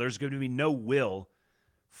institutional, there's going to be no will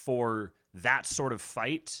for that sort of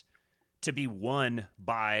fight to be won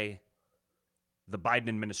by the Biden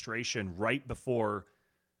administration right before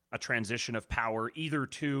a transition of power, either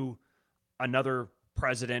to another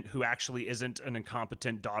president who actually isn't an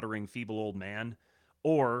incompetent, doddering, feeble old man,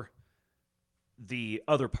 or the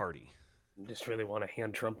other party. Just really want to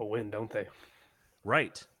hand Trump a win, don't they?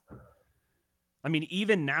 Right. I mean,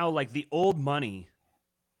 even now, like the old money,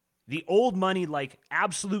 like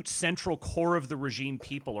absolute central core of the regime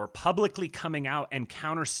people are publicly coming out and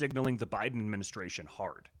counter-signaling the Biden administration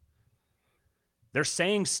hard. They're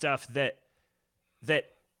saying stuff that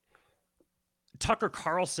Tucker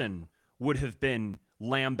Carlson would have been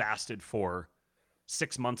lambasted for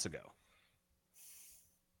 6 months ago.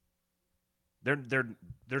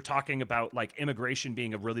 They're talking about like immigration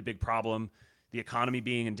being a really big problem, the economy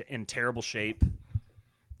being in terrible shape.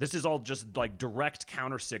 This is all just like direct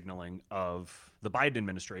counter signaling of the Biden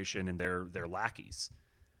administration and their lackeys.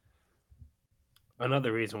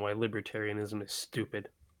 Another reason why libertarianism is stupid.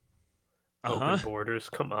 Uh-huh. Open borders,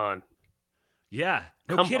 come on. Yeah,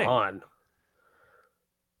 no come kidding. on.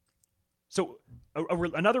 So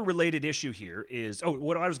another related issue here is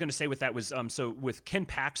what I was going to say with that was so with Ken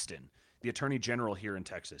Paxton, the Attorney General here in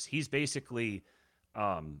Texas, he's basically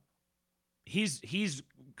he's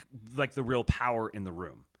like the real power in the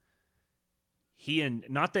room. He and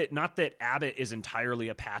not that Abbott is entirely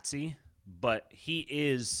a patsy, but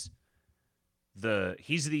he's the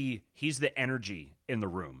energy in the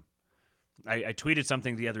room. I tweeted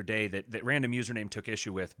something the other day that random username took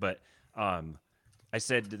issue with, but I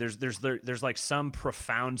said there's like some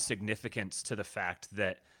profound significance to the fact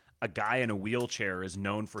that a guy in a wheelchair is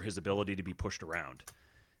known for his ability to be pushed around.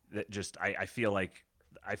 That just I feel like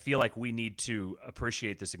we need to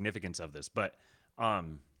appreciate the significance of this. But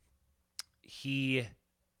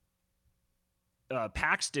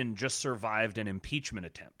Paxton just survived an impeachment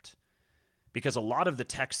attempt because a lot of the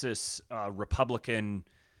Texas Republican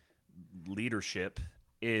leadership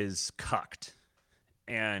is cucked,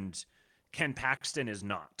 and Ken Paxton is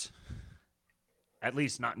not. At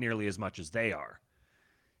least not nearly as much as they are.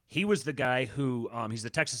 He was the guy who he's the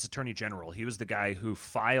Texas Attorney General. He was the guy who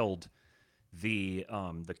filed the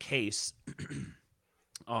case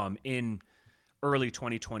in early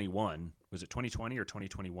 2021. Was it 2020 or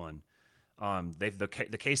 2021?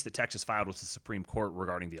 The case that Texas filed with the Supreme Court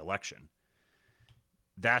regarding the election.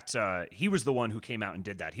 That he was the one who came out and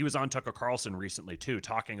did that. He was on Tucker Carlson recently too,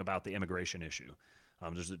 talking about the immigration issue.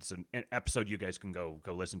 It's an episode you guys can go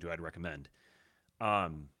listen to. I'd recommend.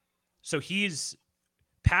 So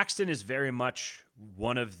Paxton is very much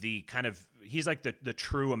one of the he's like the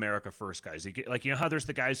true America First guys. Like, you know how there's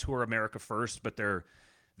the guys who are America First, but they're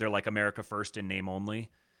like America First in name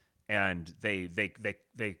only, and they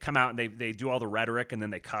come out and they do all the rhetoric and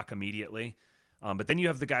then they cuck immediately. But then you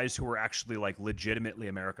have the guys who are actually like legitimately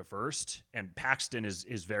America First, and Paxton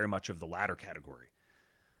is very much of the latter category.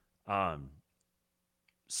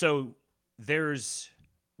 So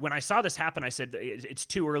when I saw this happen, I said it's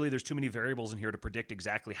too early. There's too many variables in here to predict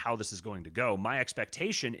exactly how this is going to go. My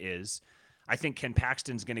expectation is, I think Ken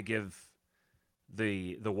Paxton's going to give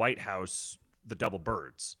the White House the double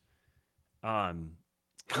birds. Now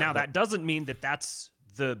that doesn't mean that that's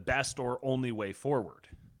the best or only way forward,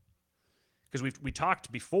 because we talked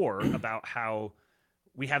before about how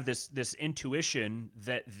we have this intuition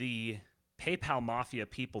that the PayPal mafia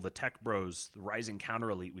people, the tech bros, the rising counter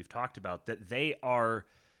elite we've talked about, that they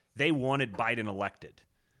wanted Biden elected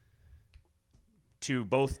to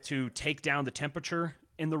both to take down the temperature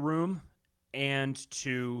in the room and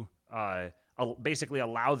to basically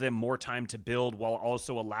allow them more time to build, while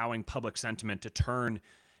also allowing public sentiment to turn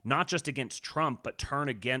not just against Trump, but turn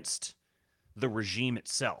against the regime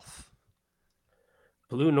itself.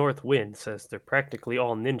 Blue North Wind says they're practically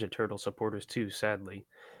all Ninja Turtle supporters too, sadly.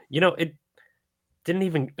 You know, it didn't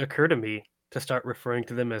even occur to me to start referring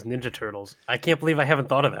to them as Ninja Turtles. I can't believe I haven't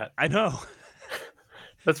thought of that. I know.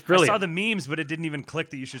 That's brilliant. I saw the memes, but it didn't even click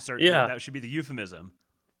that you should start. Yeah. That should be the euphemism.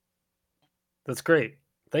 That's great.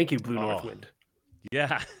 Thank you, Blue North Wind.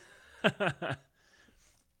 Yeah.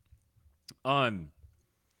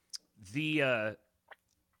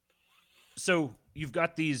 So you've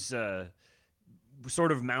got these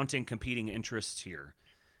sort of mounting competing interests here,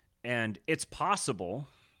 and it's possible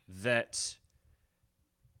that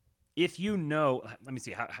if you know, let me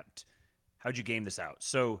see, how'd you game this out?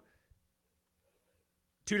 So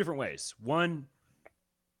two different ways. One,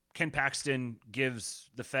 Ken Paxton gives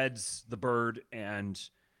the feds the bird and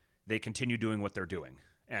they continue doing what they're doing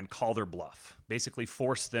and call their bluff, basically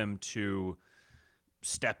force them to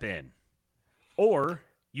step in. Or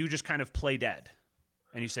you just kind of play dead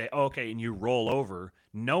and you say, oh, okay, and you roll over,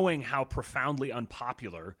 knowing how profoundly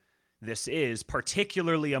unpopular this is,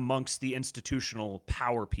 particularly amongst the institutional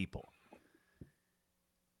power people.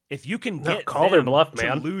 If you can get call their bluff, to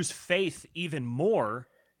man, lose faith even more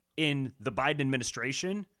in the Biden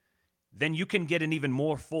administration, then you can get an even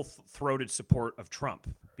more full-throated support of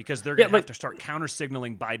Trump, because they're going to have to start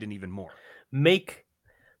counter-signaling Biden even more. Make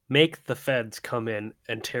the feds come in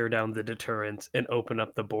and tear down the deterrents and open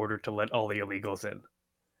up the border to let all the illegals in.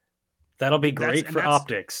 That'll be great for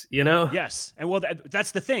optics, you know? Yes. And well,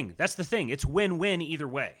 that's the thing. It's win-win either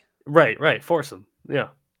way. Right. Force them. Yeah.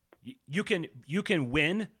 You can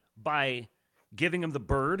win by giving them the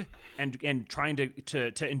bird and trying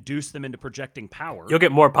to induce them into projecting power. You'll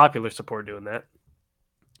get more popular support doing that.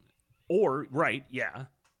 Or, right, yeah.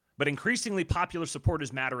 But increasingly popular support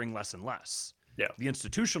is mattering less and less. Yeah. The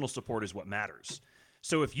institutional support is what matters.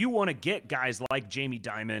 So if you want to get guys like Jamie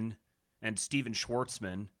Dimon and Steven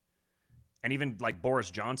Schwartzman and even like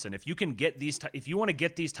Boris Johnson, if you can get if you want to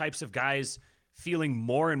get these types of guys feeling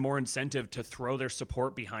more and more incentive to throw their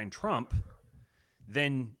support behind Trump,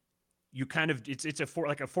 then you kind of it's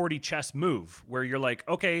like a 40 chess move where you're like,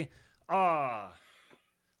 okay,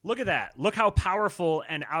 look at that. Look how powerful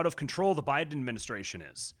and out of control the Biden administration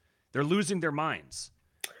is. They're losing their minds.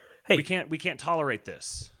 Hey, we can't tolerate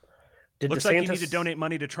this. DeSantis, Looks like you need to donate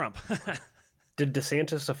money to Trump. Did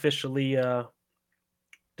DeSantis officially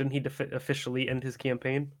didn't he officially end his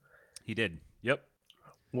campaign? He did. Yep.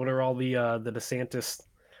 What are all the DeSantis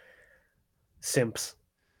simps?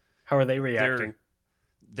 How are they reacting?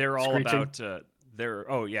 They're all about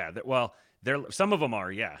some of them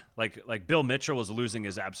are, yeah. Like Bill Mitchell is losing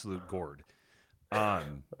his absolute gourd.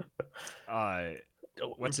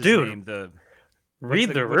 What's his name? Read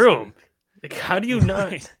the room. Like, how do you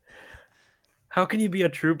not? How can you be a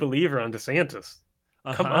true believer on DeSantis?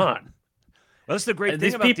 Come on. Well, that's the great thing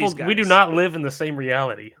these about people. These guys. We do not live in the same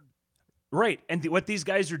reality. Right, and what these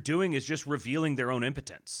guys are doing is just revealing their own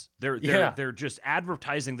impotence. They're just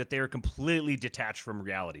advertising that they are completely detached from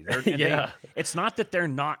reality. It's not that they're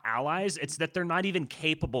not allies; it's that they're not even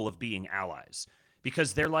capable of being allies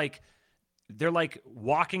because they're like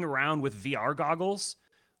walking around with VR goggles,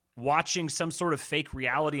 watching some sort of fake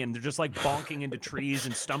reality, and they're just like bonking into trees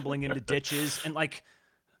and stumbling into ditches, and like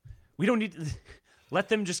we don't need to let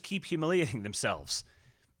them just keep humiliating themselves.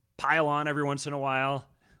 Pile on every once in a while.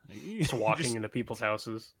 Just walking into people's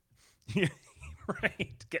houses. Yeah,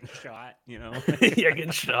 right. Getting shot, yeah,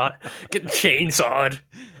 getting shot. Getting chainsawed.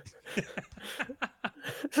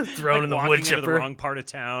 Thrown in the wood chipper. Into the wrong part of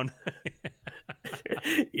town.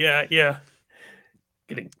 yeah.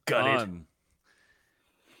 Getting gutted.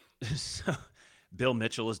 So Bill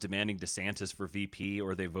Mitchell is demanding DeSantis for VP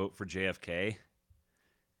or they vote for JFK.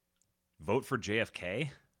 Vote for JFK?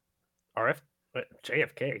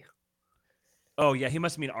 JFK. Oh, yeah, he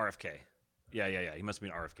must mean RFK. Yeah. He must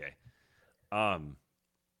mean RFK.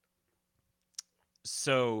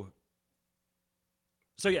 So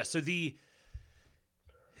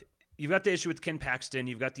you've got the issue with Ken Paxton.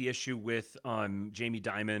 You've got the issue with Jamie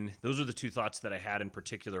Dimon. Those are the two thoughts that I had in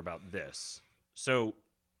particular about this. So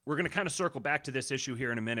we're going to kind of circle back to this issue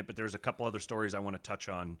here in a minute, but there's a couple other stories I want to touch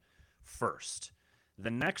on first. The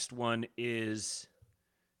next one is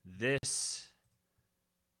this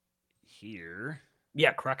here.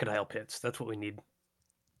 Yeah, crocodile pits. That's what we need.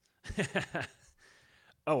 I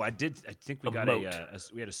think we got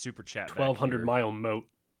we had a super chat. 1,200-mile moat.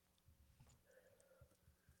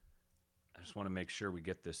 I just want to make sure we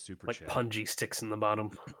get this super chat. Like punji sticks in the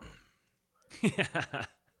bottom.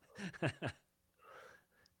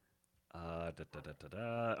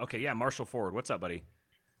 Okay, yeah, Marshall Ford. What's up, buddy?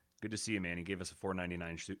 Good to see you, man. He gave us a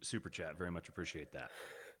 $4.99 super chat. Very much appreciate that.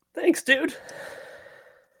 Thanks, dude.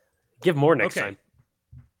 Give more next time.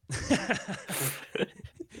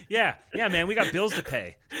 yeah, man. We got bills to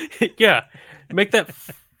pay. Yeah, make that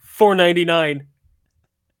 $4.99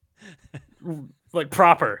 like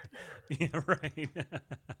proper. Yeah, right.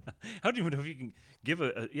 How do you know if you can give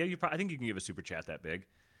I think you can give a super chat that big.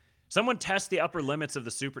 Someone test the upper limits of the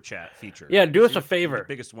super chat feature. Yeah, do us a favor. The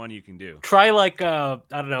biggest one you can do. Try like I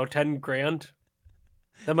don't know, 10 grand.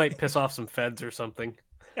 That might piss off some feds or something.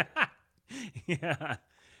 Yeah.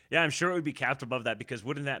 Yeah, I'm sure it would be capped above that because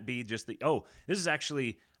wouldn't that be just this is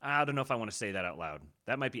actually, I don't know if I want to say that out loud.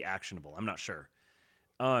 That might be actionable. I'm not sure.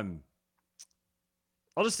 I'll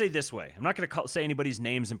just say this way. I'm not going to say anybody's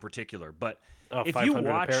names in particular, but if you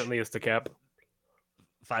watch, apparently is the cap.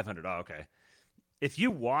 500. Oh, okay. If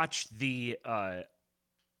you watch the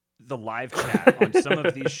live chat on some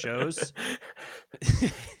of these shows,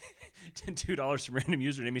 $2 from random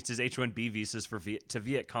username. It says H-1B visas to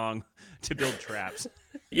Viet Cong to build traps.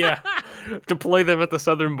 Yeah, deploy them at the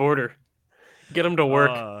southern border. Get them to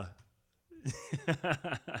work.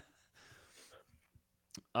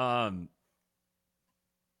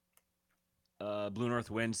 Blue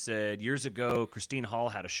North Wind said, years ago, Christine Hall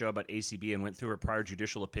had a show about ACB and went through her prior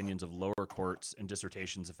judicial opinions of lower courts and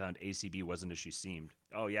dissertations and found ACB wasn't as she seemed.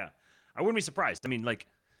 Oh, yeah. I wouldn't be surprised. I mean,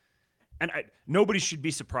 nobody should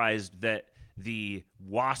be surprised that the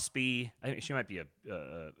waspy, I think she might be a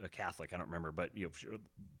Catholic, I don't remember, but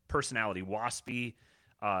personality, waspy,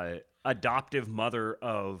 adoptive mother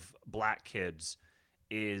of black kids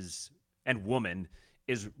and woman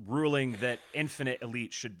is ruling that infinite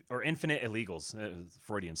illegals,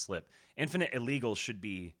 Freudian slip, infinite illegals should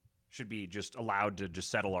be just allowed to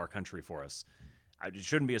just settle our country for us. it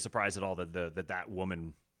shouldn't be a surprise at all that that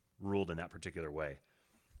woman ruled in that particular way.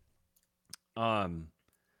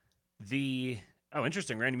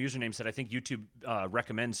 Interesting. Random username said, I think YouTube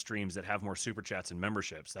recommends streams that have more super chats and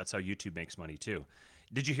memberships. That's how YouTube makes money too.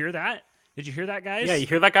 Did you hear that? Did you hear that, guys? Yeah, you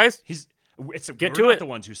hear that, guys? We're not the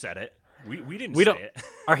ones who said it. We didn't say it.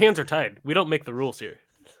 Our hands are tied. We don't make the rules here.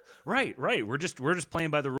 Right. We're just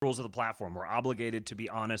playing by the rules of the platform. We're obligated to be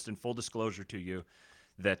honest and full disclosure to you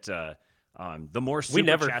that the more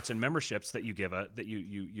super chats and memberships that you give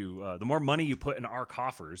the more money you put in our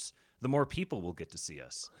coffers, the more people will get to see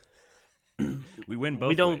us. We win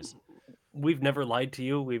both ways. We've never lied to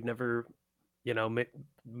you. We've never,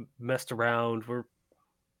 messed around. We're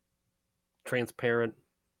transparent,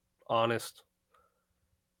 honest.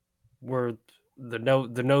 We're the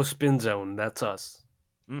no spin zone. That's us.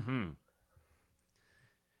 Mm-hmm.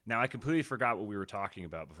 Now I completely forgot what we were talking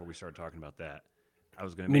about before we started talking about that. I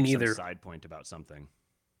was going to make some side point about something.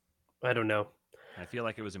 I don't know. I feel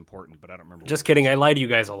like it was important, but I don't remember. Just kidding. I lie to you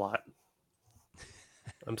guys a lot.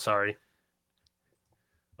 I'm sorry.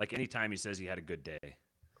 Like anytime he says he had a good day.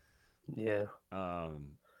 Yeah. All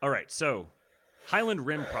right. So Highland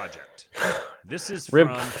Rim Project. This is Rim.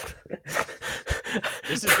 From...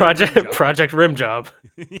 This is Project Rim Job.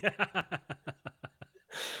 Yeah.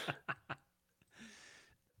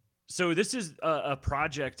 So this is a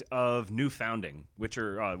project of New Founding, which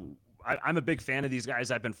are I'm a big fan of these guys.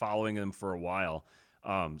 I've been following them for a while.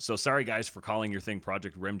 So sorry, guys, for calling your thing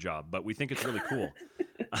Project Rim Job, but we think it's really cool.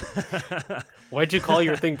 Why'd you call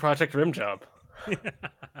your thing Project Rim Job?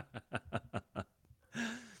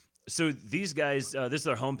 So these guys, this is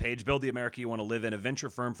their homepage, Build the America You Want to Live In, a venture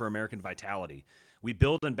firm for American vitality. We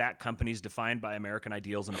build and back companies defined by American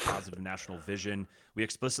ideals and a positive national vision. We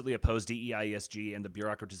explicitly oppose DEI, ESG, and the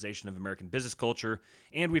bureaucratization of American business culture.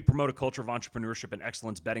 And we promote a culture of entrepreneurship and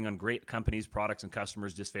excellence, betting on great companies, products, and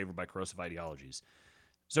customers disfavored by corrosive ideologies.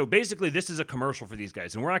 So basically, this is a commercial for these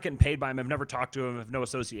guys. And we're not getting paid by them. I've never talked to them. I have no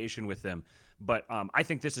association with them. But I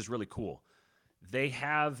think this is really cool. They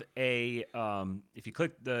have if you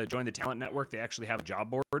click the Join the Talent Network, they actually have a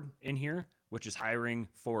job board in here, which is hiring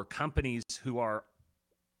for companies who are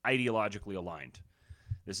ideologically aligned.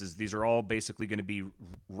 These are all basically going to be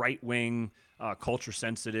right-wing,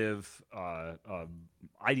 culture-sensitive,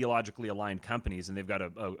 ideologically aligned companies, and they've got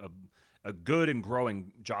a good and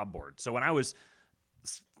growing job board. So when I was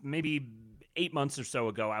maybe 8 months or so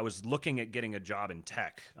ago, I was looking at getting a job in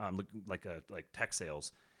tech, like tech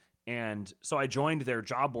sales. And so I joined their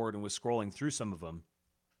job board and was scrolling through some of them.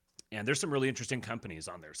 And there's some really interesting companies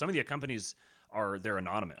on there. Some of the companies they're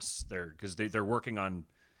anonymous. They're working on,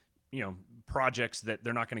 projects that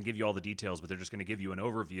they're not going to give you all the details, but they're just going to give you an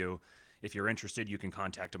overview. If you're interested, you can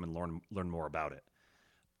contact them and learn more about it.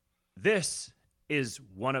 This is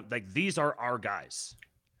these are our guys.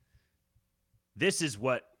 This is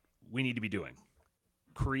what we need to be doing.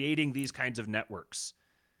 Creating these kinds of networks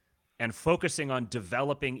and focusing on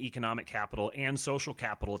developing economic capital and social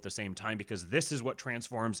capital at the same time, because this is what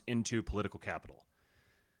transforms into political capital,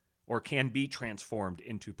 or can be transformed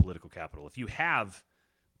into political capital. If you have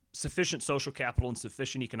sufficient social capital and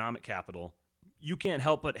sufficient economic capital, you can't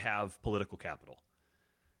help but have political capital.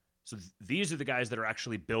 So these are the guys that are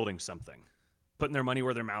actually building something, putting their money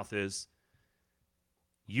where their mouth is,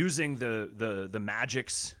 using the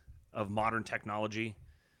magics of modern technology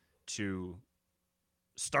to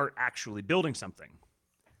start actually building something.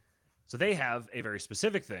 So they have a very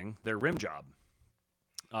specific thing, their Rim Job.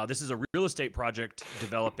 This is a real estate project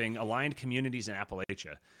developing aligned communities in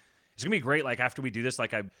Appalachia. It's going to be great. Like, after we do this,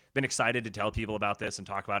 I've been excited to tell people about this and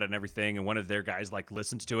talk about it and everything. And one of their guys,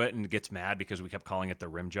 listens to it and gets mad because we kept calling it the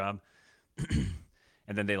Rim Job.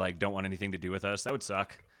 And then they, don't want anything to do with us. That would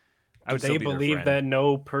suck. Do they believe that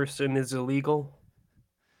no person is illegal?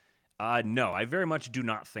 No, I very much do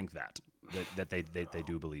not think that they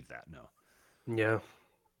do believe that. No. Yeah.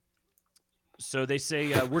 So they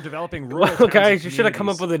say we're developing rural. Well, guys, you should have come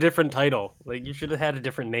up with a different title. You should have had a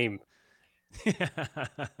different name.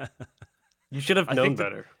 You should have known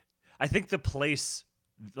better. I think the place,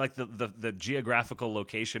 the geographical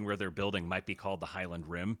location where they're building, might be called the Highland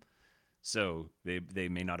Rim. So they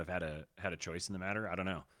may not have had a choice in the matter. I don't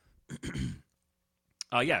know.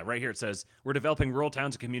 Yeah, right here it says, we're developing rural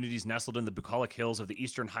towns and communities nestled in the bucolic hills of the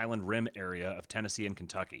eastern Highland Rim area of Tennessee and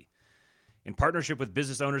Kentucky. In partnership with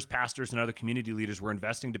business owners, pastors, and other community leaders, we're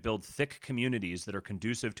investing to build thick communities that are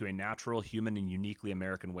conducive to a natural, human, and uniquely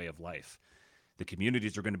American way of life. The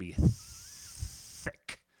communities are going to be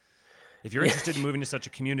thick. If you're interested in moving to such a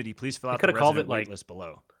community, please fill out the resident wait list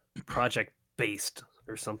below. Project Based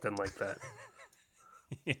or something like that.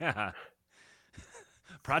 Yeah.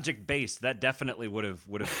 Project Based, that definitely would have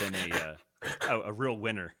been a real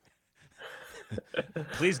winner.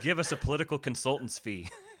 Please give us a political consultant's fee.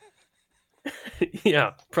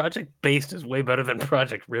 Yeah, Project Based is way better than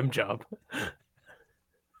Project Rimjob.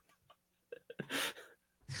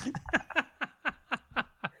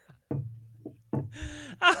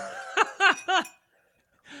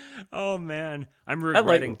 Oh man, I'm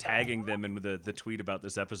regretting tagging them in the tweet about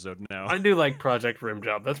this episode now. I do like Project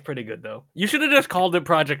Rimjob. That's pretty good though. You should have just called it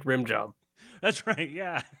Project Rimjob. That's right.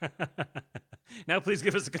 Yeah. Now please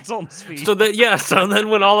give us a consultant's fee. So then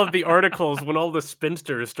when all of the articles, when all the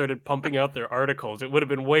spinsters started pumping out their articles, it would have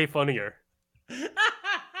been way funnier.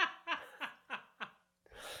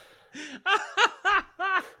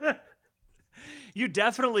 You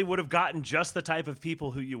definitely would have gotten just the type of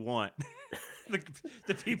people who you want.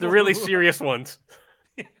 the people, the really serious ones.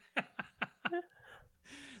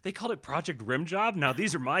 They called it Project Rimjob. Now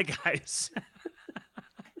these are my guys.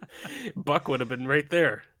 Buck would have been right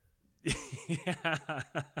there. Yeah.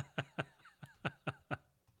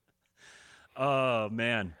 Oh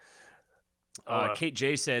man. Kate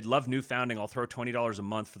J said, "Love new founding. I'll throw $20 a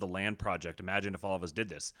month for the land project. Imagine if all of us did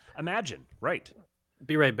this. Imagine, right?"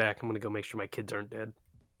 Be right back. I'm gonna go make sure my kids aren't dead.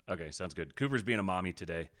 Okay, sounds good. Cooper's being a mommy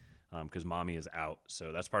today, because mommy is out.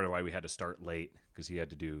 So that's part of why we had to start late, because he had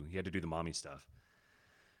to do the mommy stuff.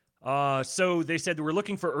 So they said that we're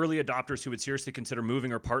looking for early adopters who would seriously consider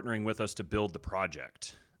moving or partnering with us to build the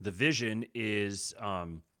project. The vision is,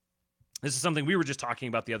 this is something we were just talking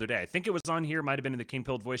about the other day. I think it was on here, might have been in the King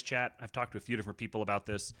Pilled voice chat. I've talked to a few different people about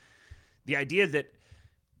this. The idea that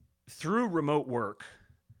through remote work,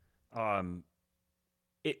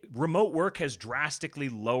 remote work has drastically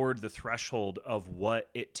lowered the threshold of what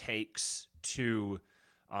it takes to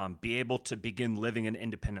be able to begin living an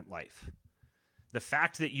independent life. The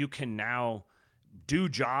fact that you can now do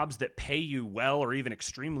jobs that pay you well or even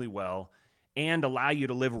extremely well and allow you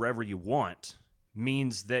to live wherever you want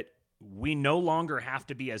means that we no longer have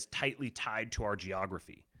to be as tightly tied to our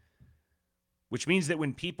geography, which means that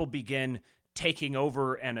when people begin taking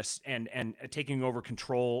over and taking over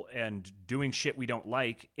control and doing shit we don't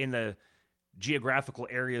like in the geographical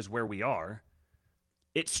areas where we are,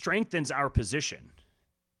 it strengthens our position,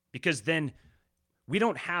 because then we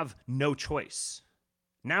don't have no choice.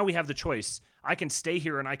 Now we have the choice. I can stay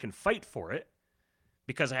here and I can fight for it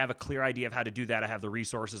because I have a clear idea of how to do that. I have the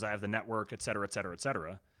resources, I have the network, et cetera, et cetera, et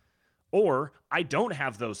cetera. Or I don't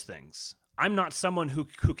have those things. I'm not someone who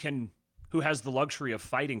has the luxury of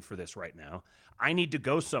fighting for this right now. I need to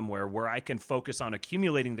go somewhere where I can focus on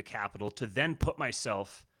accumulating the capital to then put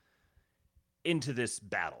myself into this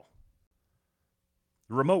battle.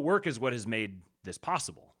 Remote work is what has made this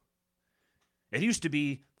possible. It used to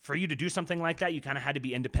be, for you to do something like that, you kind of had to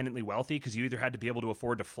be independently wealthy, because you either had to be able to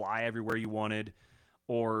afford to fly everywhere you wanted,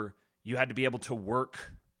 or you had to be able to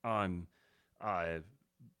work on, you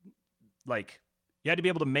had to be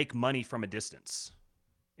able to make money from a distance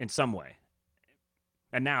in some way.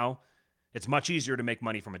 And now it's much easier to make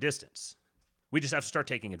money from a distance. We just have to start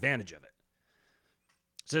taking advantage of it.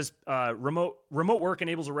 It says, remote work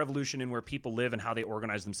enables a revolution in where people live and how they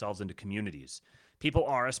organize themselves into communities. People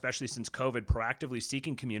are, especially since COVID, proactively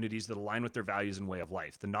seeking communities that align with their values and way of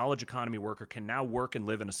life. The knowledge economy worker can now work and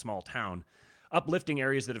live in a small town, uplifting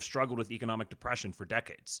areas that have struggled with economic depression for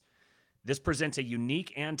decades. This presents a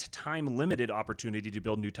unique and time-limited opportunity to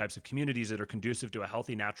build new types of communities that are conducive to a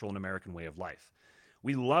healthy, natural, and American way of life.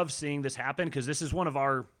 We love seeing this happen because this is one of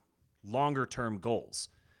our longer-term goals.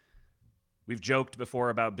 We've joked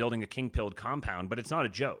before about building a king-pilled compound, but it's not a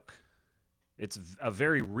joke. It's a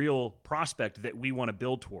very real prospect that we want to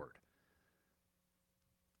build toward.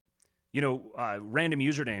 You know, Random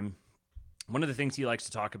Username, one of the things he likes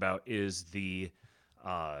to talk about is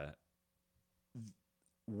how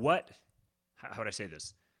would I say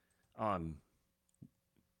this?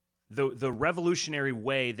 The revolutionary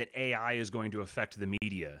way that AI is going to affect the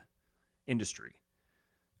media industry.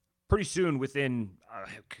 Pretty soon, within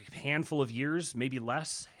a handful of years, maybe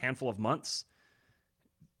less, handful of months,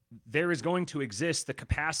 there is going to exist the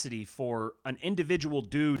capacity for an individual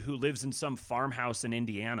dude who lives in some farmhouse in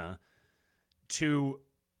Indiana to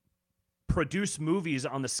produce movies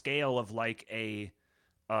on the scale of like I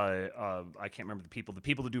can't remember the people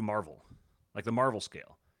that do Marvel, like the Marvel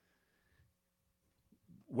scale.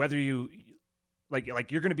 Whether you like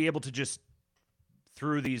you're going to be able to just,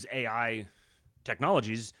 through these AI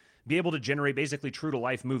technologies, be able to generate basically true to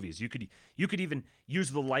life movies. You could even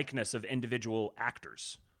use the likeness of individual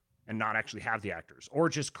actors and not actually have the actors, or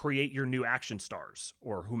just create your new action stars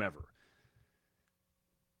or whomever.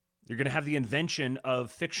 You're going to have the invention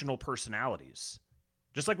of fictional personalities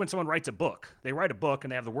Just like when someone writes a book, they write a book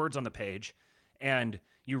and they have the words on the page, and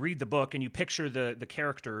you read the book and you picture the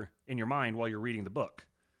character in your mind while you're reading the book.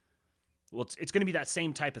 Well, it's going to be that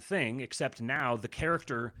same type of thing, except now the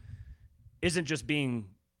character isn't just being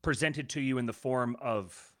presented to you in the form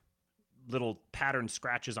of little pattern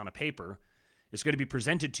scratches on a paper. It's going to be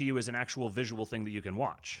presented to you as an actual visual thing that you can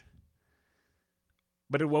watch.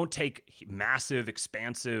 But it won't take massive,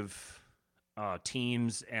 expansive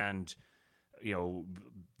teams and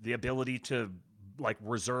the ability to like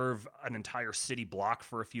reserve an entire city block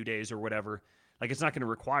for a few days or whatever. Like, it's not going to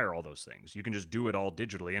require all those things. You can just do it all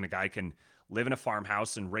digitally, and a guy can live in a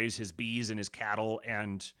farmhouse and raise his bees and his cattle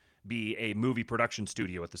and be a movie production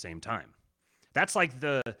studio at the same time. That's like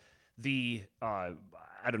the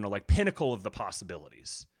I don't know, like pinnacle of the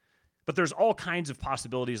possibilities. But there's all kinds of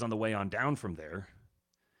possibilities on the way on down from there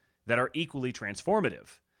that are equally transformative.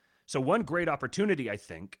 So one great opportunity, I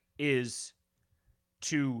think, is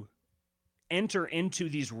to enter into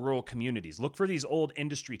these rural communities. Look for these old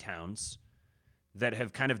industry towns that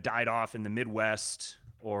have kind of died off in the Midwest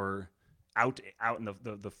or out in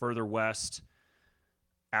the further west,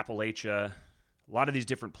 Appalachia, a lot of these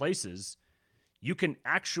different places. You can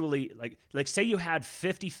actually, like say you had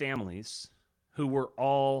 50 families who were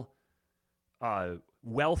all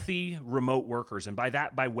wealthy remote workers. And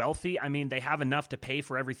by wealthy, I mean they have enough to pay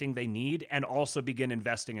for everything they need and also begin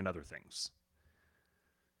investing in other things.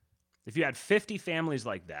 If you had 50 families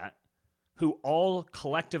like that, who all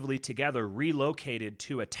collectively together relocated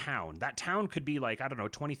to a town, that town could be like, I don't know,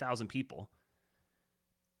 20,000 people.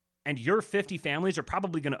 And your 50 families are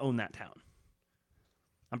probably going to own that town.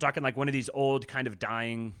 I'm talking like one of these old kind of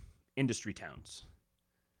dying industry towns.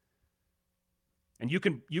 And you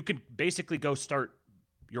can basically go start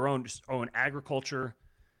your own agriculture,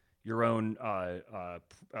 your own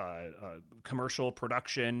commercial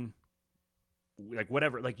production, like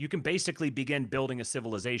whatever. Like you can basically begin building a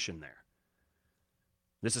civilization there.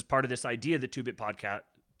 This is part of this idea that Two Bit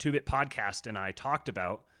Podcast and I talked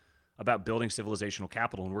about building civilizational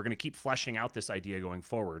capital, and we're going to keep fleshing out this idea going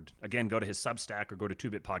forward. Again, go to his Substack or go to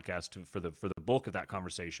Two Bit Podcast for the bulk of that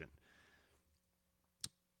conversation.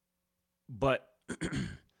 But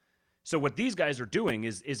so what these guys are doing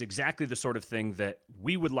is exactly the sort of thing that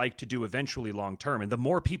we would like to do eventually long term. And the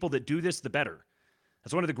more people that do this, the better.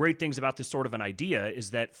 That's one of the great things about this sort of an idea,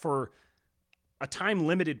 is that for a time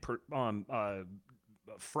limited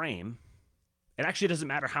frame, it actually doesn't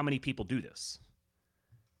matter how many people do this.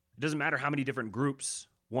 It doesn't matter how many different groups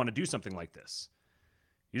want to do something like this.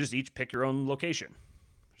 You just each pick your own location.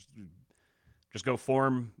 Just go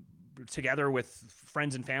form together with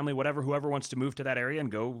friends and family, whoever wants to move to that area,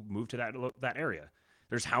 and go move to that area.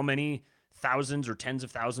 There's how many thousands or tens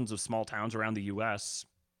of thousands of small towns around the U.S.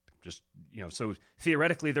 Just, so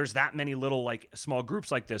theoretically, there's that many little like small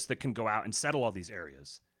groups like this that can go out and settle all these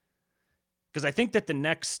areas. Because I think that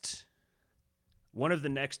one of the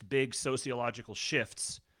next big sociological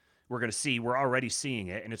shifts we're going to see, we're already seeing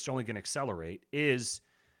it, and it's only going to accelerate, is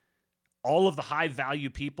all of the high value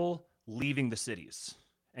people leaving the cities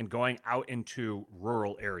and going out into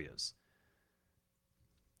rural areas.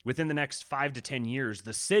 Within the next 5 to 10 years,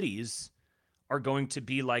 the cities are going to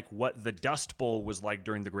be like what the Dust Bowl was like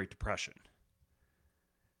during the Great Depression.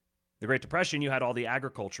 The Great Depression, you had all the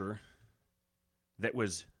agriculture that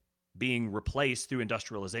was being replaced through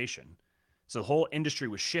industrialization. So the whole industry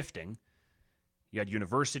was shifting. You had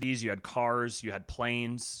universities, you had cars, you had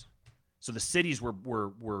planes. So the cities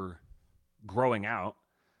were growing out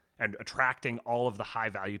and attracting all of the high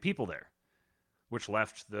value people there, which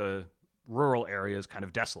left the rural areas kind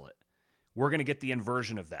of desolate. We're going to get the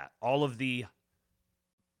inversion of that. All of the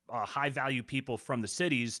high value people from the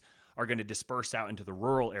cities are going to disperse out into the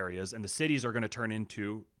rural areas, and the cities are going to turn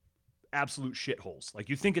into absolute shitholes. Like,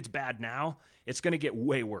 you think it's bad now, it's going to get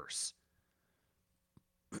way worse.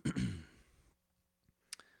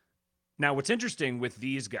 Now, what's interesting with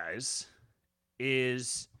these guys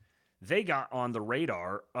is they got on the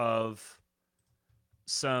radar of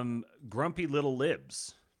some grumpy little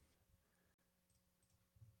libs.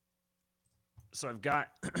 So I've got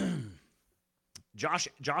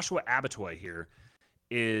Joshua Abatoy here.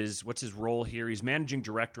 What's his role here? He's managing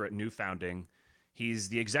director at New Founding. He's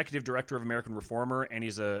the executive director of American Reformer, and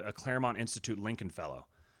he's a Claremont Institute Lincoln Fellow.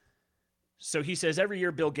 So he says every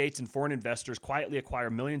year Bill Gates and foreign investors quietly acquire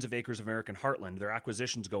millions of acres of American heartland. Their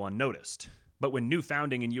acquisitions go unnoticed. But when New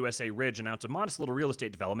Founding and USA Ridge announce a modest little real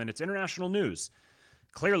estate development, it's international news.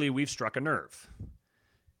 Clearly, we've struck a nerve.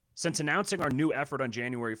 Since announcing our new effort on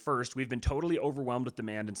January 1st, we've been totally overwhelmed with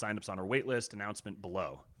demand and signups on our waitlist. Announcement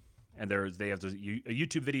below. And they have a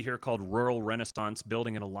YouTube video here called Rural Renaissance,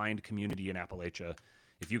 Building an Aligned Community in Appalachia.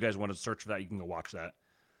 If you guys want to search for that, you can go watch that.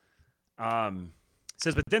 It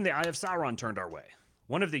says, but then the Eye of Sauron turned our way.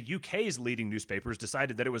 One of the UK's leading newspapers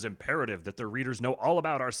decided that it was imperative that their readers know all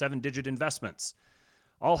about our 7-digit investments.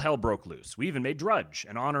 All hell broke loose. We even made Drudge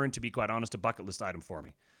an honor and, to be quite honest, a bucket list item for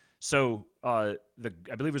me. So I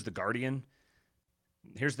believe it was The Guardian.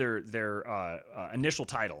 Here's their initial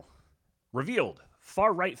title. Revealed,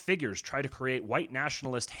 far-right figures try to create white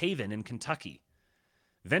nationalist haven in Kentucky.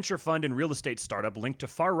 Venture fund and real estate startup linked to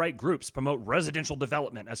far-right groups promote residential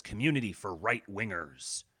development as community for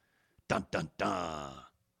right-wingers. Dun, dun, dun.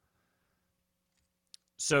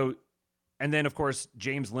 So, and then, of course,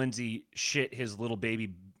 James Lindsay shit his little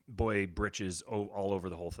baby boy britches all over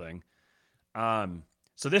the whole thing.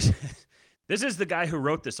 So this is the guy who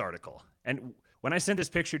wrote this article. And when I sent this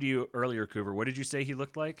picture to you earlier, Cooper, what did you say he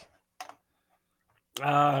looked like?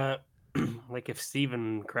 Like if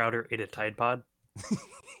Steven Crowder ate a Tide Pod.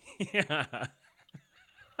 Yeah.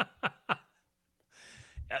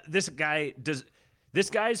 This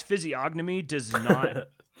guy's physiognomy does not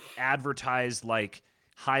advertise like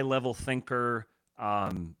high-level thinker,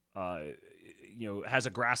 has a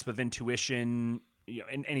grasp of intuition,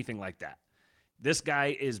 and anything like that. This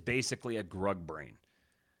guy is basically a grug brain,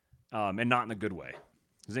 and not in a good way.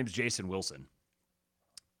 His name's Jason Wilson.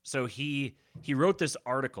 So he wrote this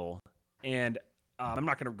article, and I'm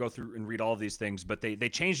not going to go through and read all of these things, but they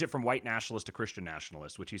changed it from white nationalist to Christian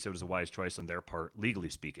nationalist, which he said was a wise choice on their part, legally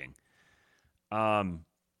speaking. Let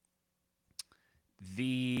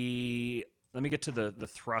me get to the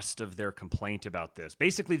thrust of their complaint about this.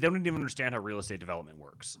 Basically, they don't even understand how real estate development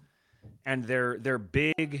works. And their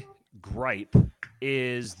big gripe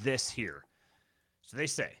is this here. So they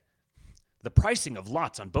say, the pricing of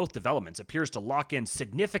lots on both developments appears to lock in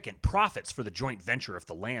significant profits for the joint venture if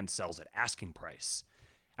the land sells at asking price.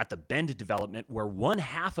 At the Bend development, where one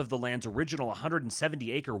half of the land's original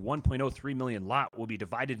 170-acre, $1.03 million lot will be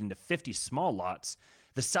divided into 50 small lots,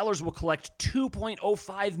 the sellers will collect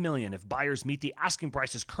 $2.05 million if buyers meet the asking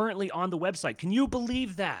prices currently on the website. Can you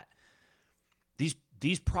believe that?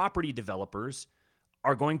 These property developers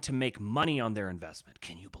are going to make money on their investment.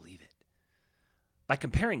 Can you believe it? By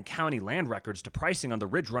comparing county land records to pricing on the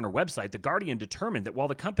Ridge Runner website, The Guardian determined that while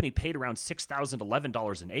the company paid around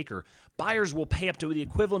 $6,011 an acre, buyers will pay up to the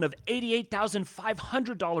equivalent of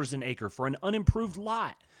 $88,500 an acre for an unimproved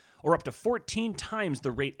lot, or up to 14 times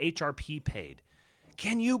the rate HRP paid.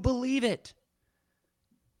 Can you believe it?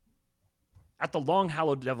 At the Long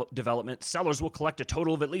Hollow development, sellers will collect a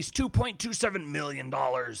total of at least $2.27 million.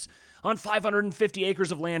 On 550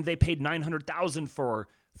 acres of land they paid $900,000 for.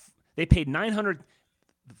 They paid $900,000.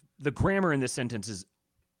 The grammar in this sentence is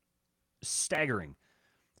staggering.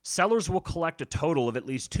 Sellers will collect a total of at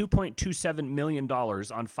least $2.27 million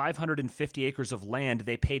on 550 acres of land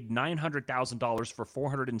they paid $900,000 for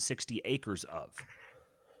 460 acres of.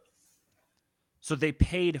 So they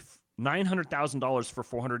paid $900,000 for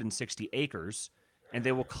 460 acres, and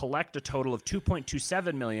they will collect a total of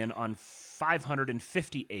 $2.27 million on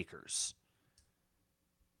 550 acres.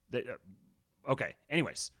 Okay,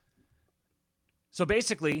 anyways. So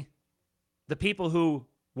basically, the people who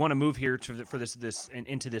want to move here for this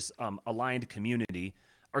into this aligned community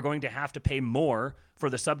are going to have to pay more for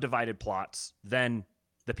the subdivided plots than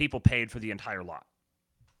the people paid for the entire lot.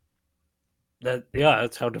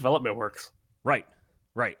 That's how development works. Right.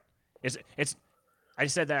 It's. I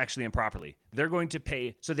said that actually improperly. They're going to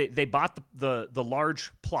pay. So they bought the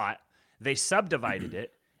large plot, they subdivided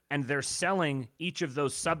it, and they're selling each of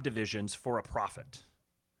those subdivisions for a profit,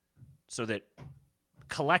 so that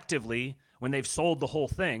collectively, when they've sold the whole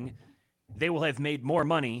thing, they will have made more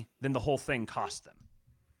money than the whole thing cost them.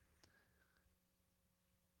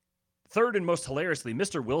 Third, and most hilariously,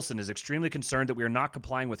 Mr. Wilson is extremely concerned that we are not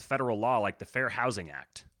complying with federal law like the Fair Housing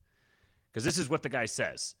Act. Because this is what the guy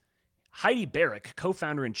says. Heidi Barrick,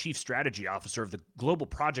 co-founder and chief strategy officer of the Global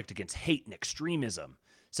Project Against Hate and Extremism,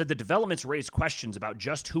 said the developments raise questions about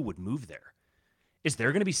just who would move there. Is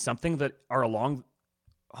there going to be something that are along...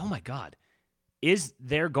 Oh my God. Is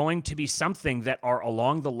there going to be something that are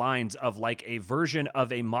along the lines of like a version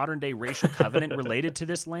of a modern-day racial covenant related to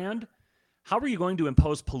this land? How are you going to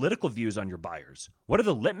impose political views on your buyers? What are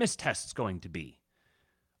the litmus tests going to be?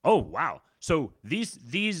 Oh, wow. So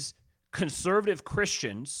these conservative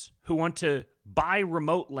Christians who want to buy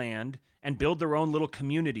remote land and build their own little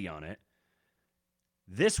community on it,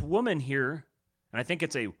 this woman here, and I think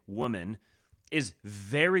it's a woman, is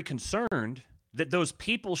very concerned that those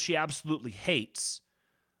people she absolutely hates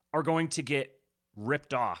are going to get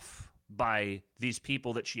ripped off by these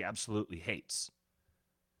people that she absolutely hates.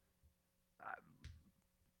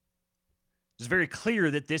 It's very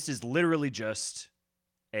clear that this is literally just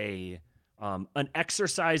an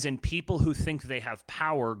exercise in people who think they have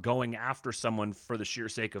power going after someone for the sheer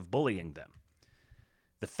sake of bullying them.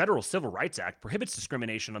 The Federal Civil Rights Act prohibits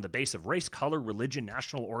discrimination on the basis of race, color, religion,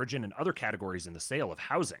 national origin, and other categories in the sale of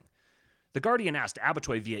housing. The Guardian asked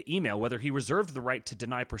Abatoy via email whether he reserved the right to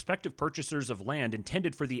deny prospective purchasers of land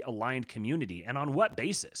intended for the aligned community and on what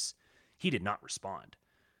basis. He did not respond.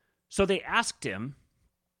 So they asked him,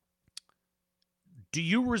 do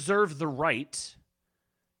you reserve the right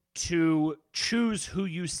to choose who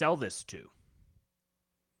you sell this to?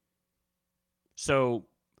 So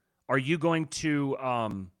are you going to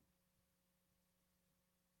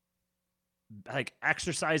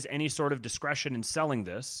exercise any sort of discretion in selling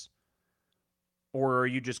this, or are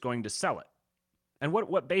you just going to sell it? And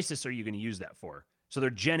what basis are you going to use that for? So they're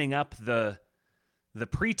ginning up the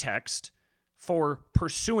pretext for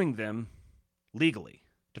pursuing them legally,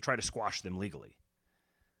 to try to squash them legally.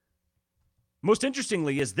 Most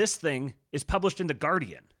interestingly is this thing is published in The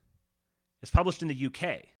Guardian. It's published in the UK.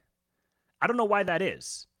 I don't know why that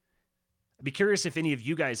is. I'd be curious if any of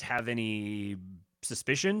you guys have any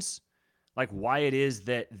suspicions, like why it is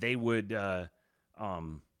that they would,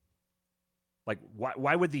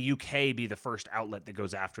 why would the UK be the first outlet that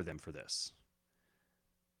goes after them for this?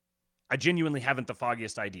 I genuinely haven't the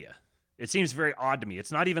foggiest idea. It seems very odd to me.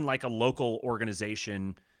 It's not even like a local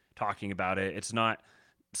organization talking about it. It's not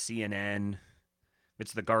CNN.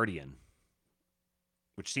 It's The Guardian,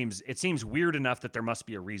 which seems weird enough that there must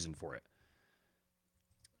be a reason for it.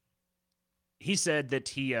 He said that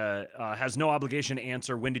he has no obligation to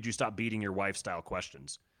answer when did you stop beating your wife style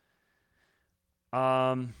questions.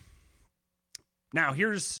 Now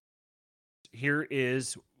here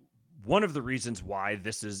is one of the reasons why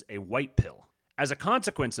this is a white pill. As a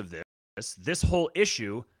consequence of this whole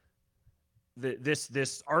issue,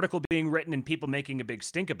 this article being written and people making a big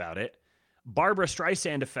stink about it, Barbra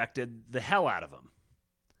Streisand affected the hell out of them.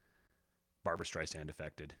 Streisand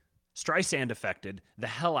affected the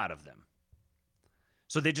hell out of them.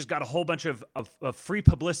 So they just got a whole bunch of free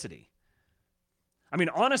publicity. I mean,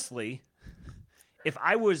 honestly, if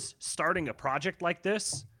I was starting a project like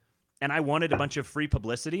this and I wanted a bunch of free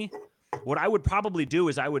publicity, what I would probably do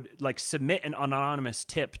is I would submit an anonymous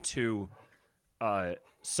tip to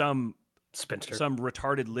some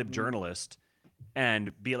retarded lib journalist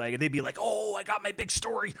and they'd be like, oh, I got my big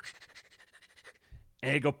story.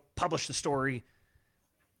 And they'd go publish the story.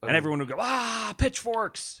 And everyone would go,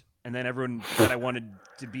 pitchforks. And then everyone that I wanted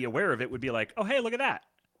to be aware of it would be like, oh, hey, look at that.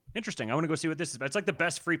 Interesting. I want to go see what this is about. It's like the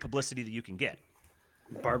best free publicity that you can get.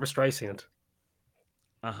 Barbra Streisand.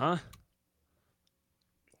 Uh-huh. I'm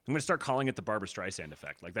going to start calling it the Barbra Streisand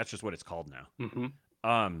effect. Like, that's just what it's called now.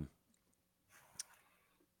 Mm-hmm.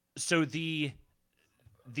 So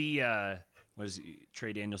what is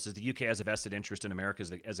Trey Daniels says, the UK has a vested interest in America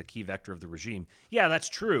as a key vector of the regime. Yeah, that's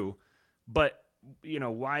true. But,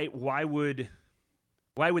 why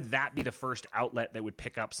would that be the first outlet that would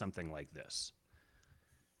pick up something like this?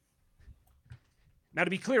 Now, to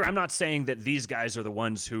be clear, I'm not saying that these guys are the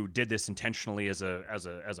ones who did this intentionally as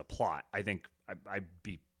a plot. I think I'd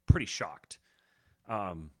be pretty shocked.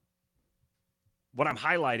 What I'm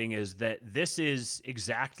highlighting is that this is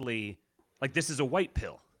exactly this is a white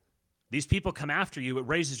pill. These people come after you. It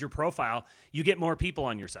raises your profile. You get more people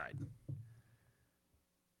on your side.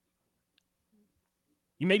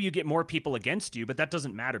 Maybe you get more people against you, but that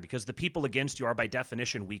doesn't matter because the people against you are by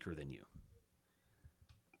definition weaker than you.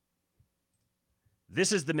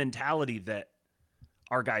 This is the mentality that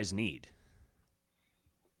our guys need.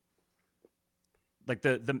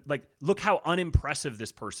 Look how unimpressive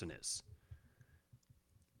this person is.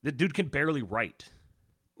 The dude can barely write.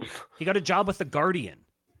 He got a job with The Guardian.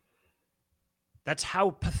 That's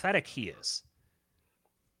how pathetic he is.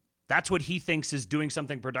 That's what he thinks is doing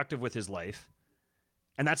something productive with his life.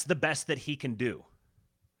 And that's the best that he can do.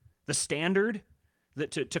 The standard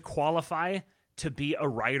that to qualify to be a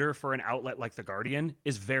writer for an outlet like The Guardian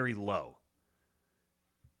is very low.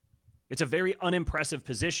 It's a very unimpressive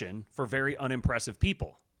position for very unimpressive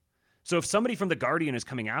people. So if somebody from The Guardian is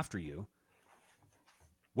coming after you,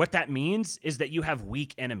 what that means is that you have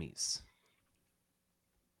weak enemies.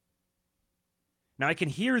 Now I can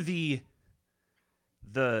hear the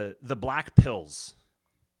black pills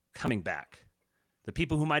coming back. The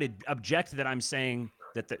people who might object that I'm saying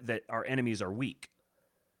that our enemies are weak.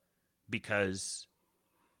 Because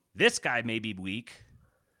this guy may be weak,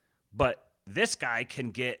 but this guy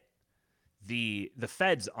can get the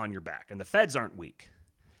feds on your back, and the feds aren't weak.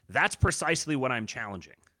 That's precisely what I'm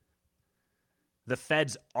challenging. The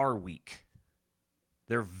feds are weak.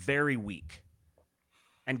 They're very weak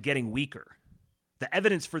and getting weaker. The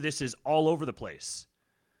evidence for this is all over the place.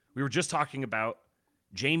 We were just talking about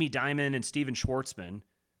Jamie Dimon and Steven Schwartzman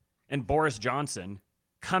and Boris Johnson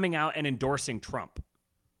coming out and endorsing Trump.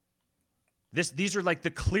 These are like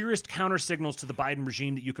the clearest counter signals to the Biden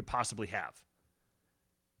regime that you could possibly have.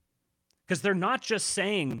 Because they're not just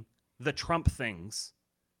saying the Trump things.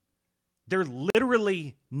 They're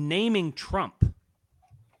literally naming Trump.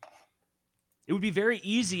 It would be very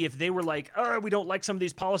easy if they were like, oh, we don't like some of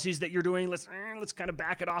these policies that you're doing. Let's kind of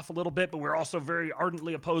back it off a little bit, but we're also very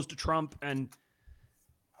ardently opposed to Trump. And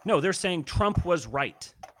no, they're saying Trump was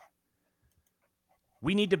right.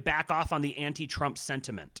 We need to back off on the anti-Trump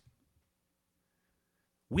sentiment.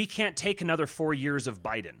 We can't take another 4 years of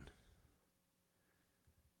Biden.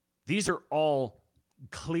 These are all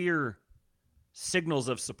clear signals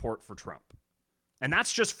of support for Trump. And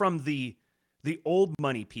that's just from the old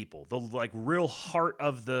money people, the like real heart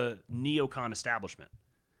of the neocon establishment.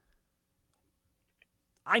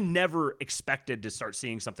 I never expected to start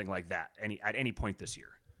seeing something like that at any point this year.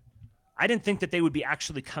 I didn't think that they would be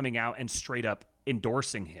actually coming out and straight up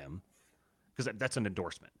endorsing him, because that's an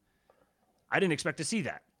endorsement. I didn't expect to see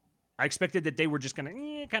that. I expected that they were just going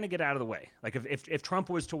to kind of get out of the way. Like if Trump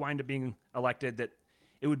was to wind up being elected, that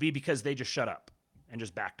it would be because they just shut up and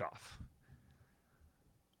just backed off.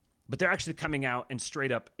 But they're actually coming out and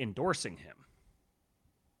straight up endorsing him.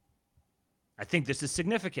 I think this is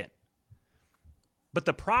significant. But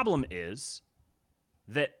the problem is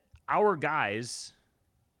that our guys,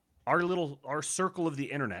 our circle of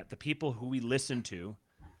the internet, the people who we listen to,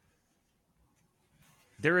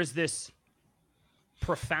 there is this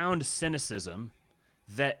profound cynicism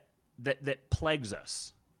that plagues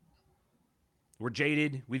us. We're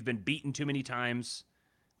jaded. We've been beaten too many times.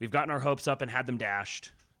 We've gotten our hopes up and had them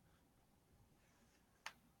dashed.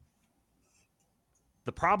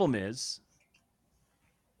 The problem is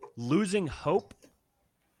losing hope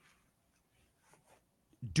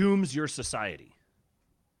dooms your society.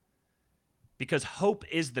 Because hope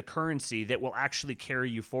is the currency that will actually carry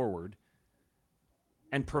you forward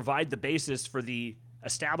and provide the basis for the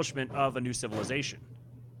establishment of a new civilization.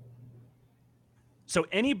 So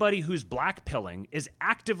anybody who's blackpilling is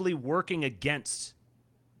actively working against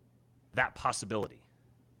that possibility.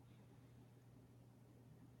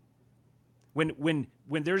 When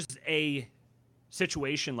there's a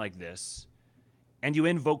situation like this and you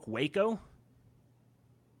invoke Waco,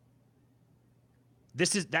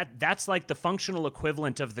 that's like the functional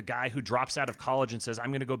equivalent of the guy who drops out of college and says, I'm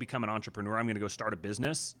going to go become an entrepreneur. I'm going to go start a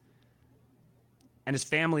business. And his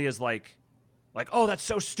family is like, oh, that's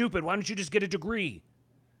so stupid. Why don't you just get a degree?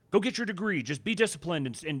 Go get your degree. Just be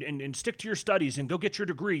disciplined and stick to your studies and go get your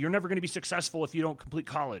degree. You're never going to be successful if you don't complete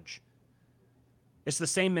college. It's the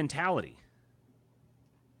same mentality.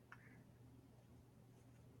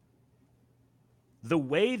 The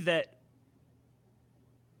way that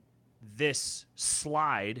this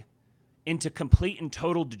slide into complete and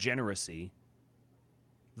total degeneracy,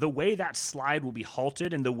 the way that slide will be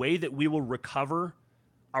halted and the way that we will recover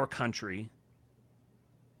our country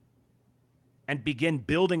and begin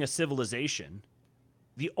building a civilization,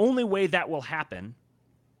 the only way that will happen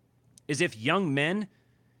is if young men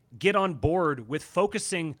get on board with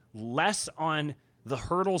focusing less on the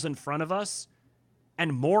hurdles in front of us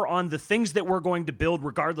and more on the things that we're going to build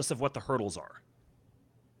regardless of what the hurdles are.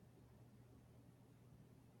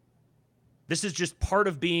 This is just part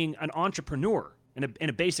of being an entrepreneur in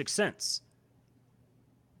a basic sense.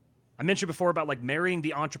 I mentioned before about like marrying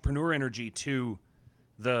the entrepreneur energy to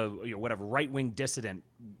the whatever right-wing dissident,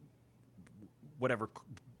 whatever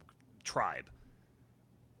tribe,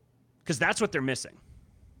 because that's what they're missing.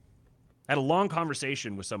 I had a long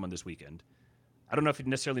conversation with someone this weekend. I don't know if you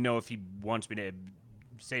necessarily know if he wants me to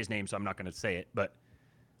say his name, so I'm not going to say it, but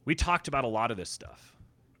we talked about a lot of this stuff,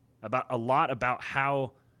 about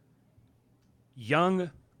how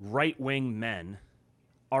young right-wing men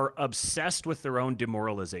are obsessed with their own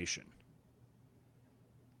demoralization.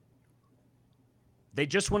 They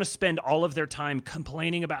just want to spend all of their time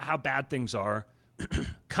complaining about how bad things are,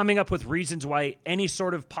 coming up with reasons why any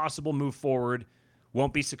sort of possible move forward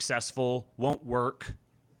won't be successful, won't work.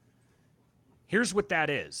 Here's what that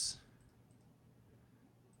is.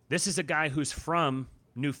 This is a guy who's from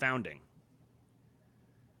New Founding.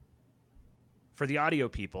 For the audio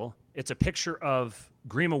people, it's a picture of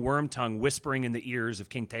Grima Wormtongue whispering in the ears of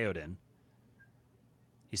King Theoden.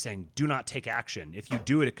 He's saying, do not take action. If you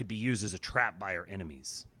do it, it could be used as a trap by our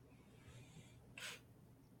enemies.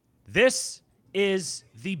 This is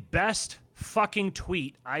the best fucking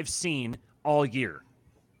tweet I've seen all year.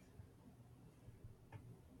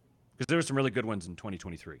 Because there were some really good ones in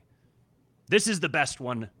 2023. This is the best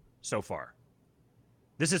one so far.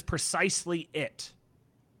 This is precisely it.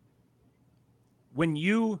 when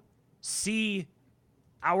you see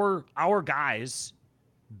our guys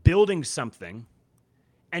building something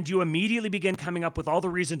and you immediately begin coming up with all the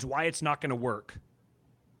reasons why it's not going to work,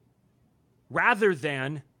 rather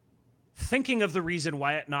than thinking of the reason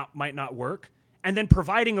why it might not work and then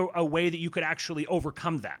providing a way that you could actually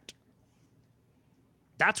overcome that.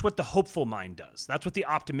 That's what the hopeful mind does. That's what the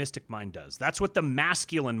optimistic mind does. That's what the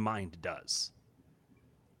masculine mind does.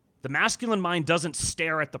 The masculine mind doesn't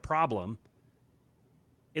stare at the problem.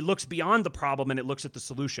 It looks beyond the problem and it looks at the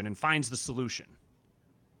solution and finds the solution.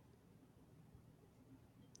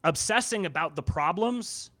 Obsessing about the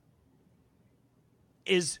problems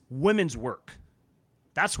is women's work.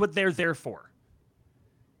 That's what they're there for.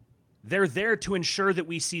 They're there to ensure that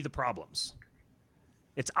we see the problems.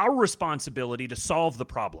 It's our responsibility to solve the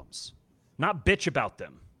problems, not bitch about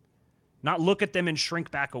them, not look at them and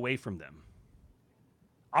shrink back away from them.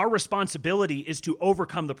 Our responsibility is to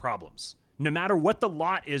overcome the problems, no matter what the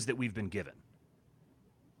lot is that we've been given.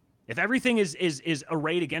 If everything is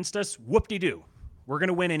arrayed against us, whoop-de-doo. We're going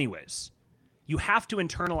to win anyways. You have to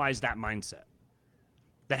internalize that mindset.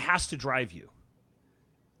 That has to drive you.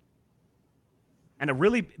 And a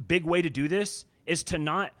really big way to do this is to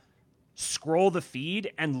not scroll the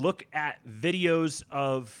feed and look at videos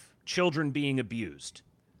of children being abused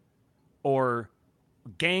or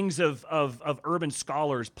gangs of urban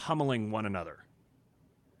scholars pummeling one another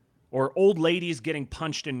or old ladies getting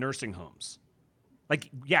punched in nursing homes. Like,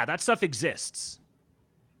 yeah, that stuff exists.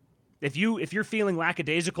 If you're feeling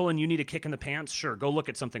lackadaisical and you need a kick in the pants, sure, go look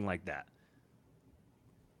at something like that.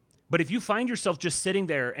 But if you find yourself just sitting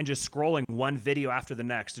there and just scrolling one video after the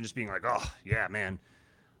next and just being like, oh, yeah, man,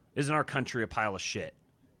 isn't our country a pile of shit?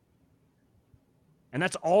 And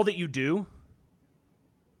that's all that you do.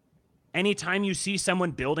 Anytime you see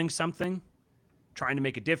someone building something, trying to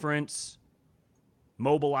make a difference,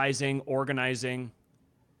 mobilizing, organizing,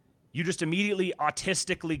 you just immediately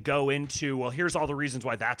autistically go into, well, here's all the reasons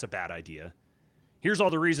why that's a bad idea. Here's all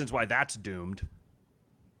the reasons why that's doomed.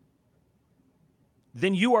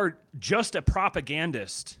 Then you are just a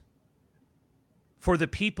propagandist for the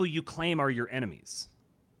people you claim are your enemies.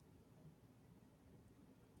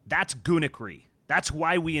 That's goonicry. That's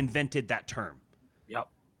why we invented that term. Yep.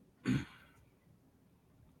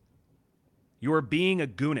 You are being a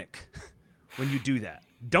goonic when you do that.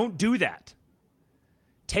 Don't do that.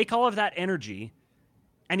 Take all of that energy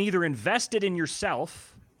and either invest it in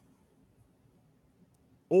yourself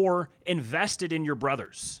or invest it in your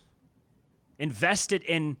brothers. Invest it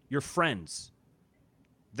in your friends,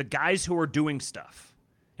 the guys who are doing stuff.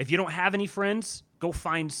 If you don't have any friends, go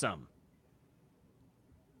find some.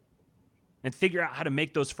 And figure out how to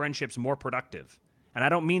make those friendships more productive. And I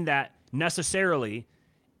don't mean that necessarily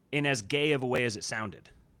in as gay of a way as it sounded.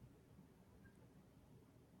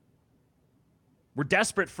 We're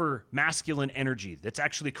desperate for masculine energy that's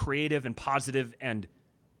actually creative and positive and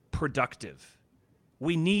productive.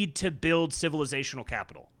 We need to build civilizational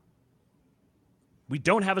capital. We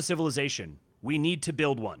don't have a civilization. We need to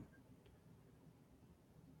build one.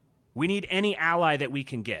 We need any ally that we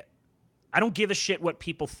can get. I don't give a shit what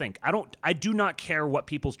people think. I do not care what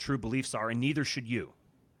people's true beliefs are, and neither should you.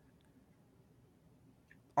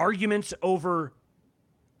 Arguments over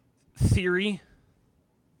theory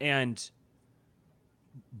and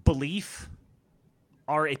belief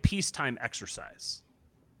are a peacetime exercise.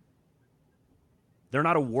 They're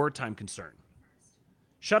not a wartime concern.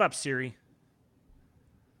 Shut up, Siri.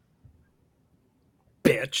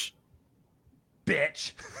 Bitch.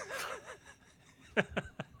 Bitch.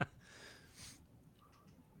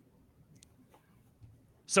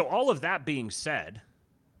 So all of that being said,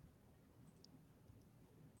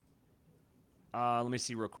 let me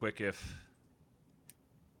see real quick if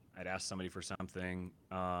I'd ask somebody for something.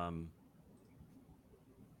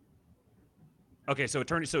 Okay, so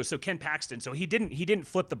Ken Paxton, so he didn't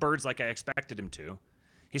flip the birds like I expected him to.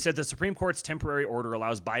 He said the Supreme Court's temporary order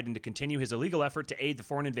allows Biden to continue his illegal effort to aid the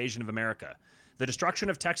foreign invasion of America. The destruction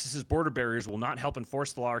of Texas's border barriers will not help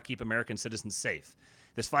enforce the law or keep American citizens safe.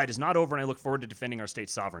 This fight is not over, and I look forward to defending our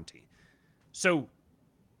state's sovereignty. So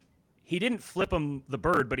he didn't flip him the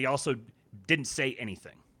bird, but he also didn't say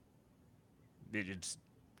anything. It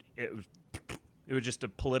was just a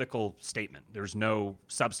political statement. There's no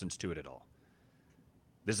substance to it at all.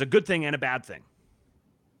 This is a good thing and a bad thing.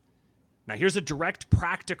 Now, here's a direct,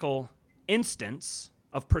 practical instance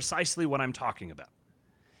of precisely what I'm talking about.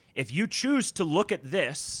 If you choose to look at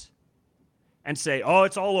this and say, oh,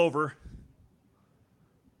 it's all over.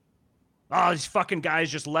 Oh, these fucking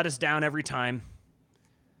guys just let us down every time.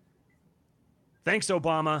 Thanks,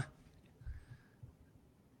 Obama.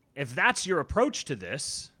 If that's your approach to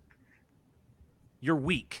this, You're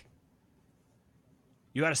weak.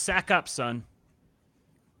 You got to sack up, son.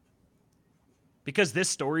 Because this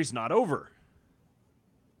story's not over.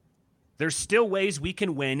 There's still ways we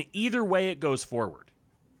can win either way it goes forward.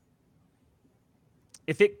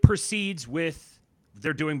 If it proceeds with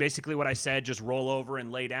they're doing basically what I said, just roll over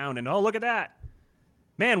and lay down and, oh, look at that.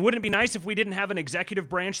 Man, wouldn't it be nice if we didn't have an executive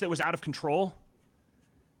branch that was out of control?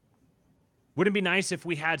 Wouldn't it be nice if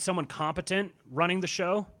we had someone competent running the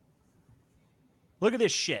show? Look at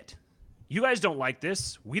this shit. You guys don't like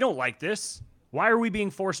this. We don't like this. Why are we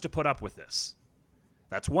being forced to put up with this?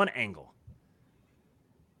 That's one angle.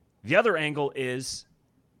 The other angle is,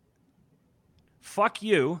 fuck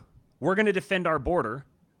you. We're going to defend our border.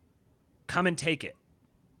 Come and take it.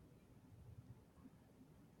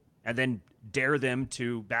 And then dare them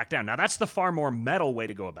to back down. Now, that's the far more metal way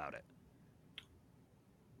to go about it.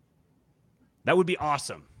 That would be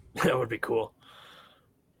awesome. That would be cool.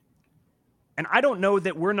 And I don't know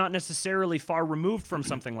that we're not necessarily far removed from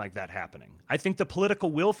something like that happening. I think the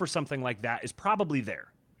political will for something like that is probably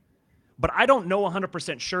there. But I don't know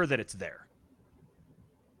 100% sure that it's there.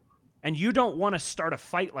 And you don't want to start a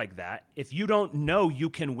fight like that if you don't know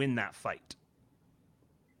you can win that fight.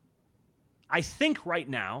 I think right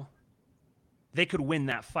now they could win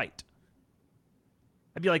that fight.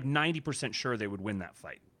 I'd be like 90% sure they would win that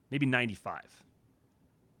fight. Maybe 95.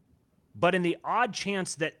 But in the odd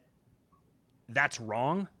chance that that's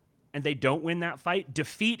wrong and they don't win that fight,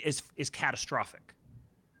 defeat is catastrophic.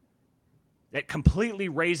 It completely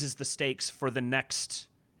raises the stakes for the next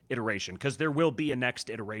iteration, because there will be a next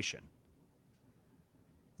iteration.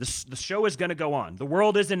 The show is going to go on. The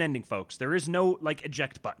world isn't ending, folks. There is no,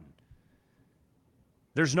 eject button.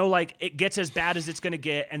 There's no, it gets as bad as it's going to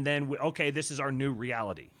get, and then, okay, this is our new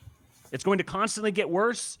reality. It's going to constantly get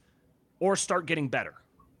worse or start getting better.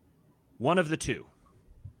 One of the two.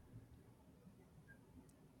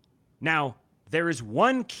 Now, there is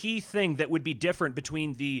one key thing that would be different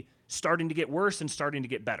between the starting to get worse and starting to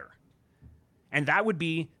get better. And that would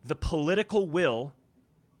be the political will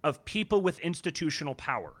of people with institutional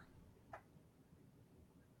power.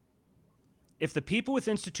 If the people with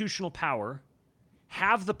institutional power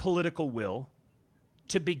have the political will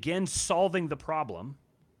to begin solving the problem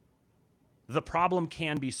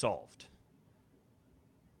can be solved.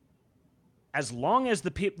 As long as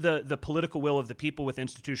the political will of the people with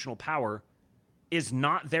institutional power is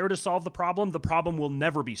not there to solve the problem will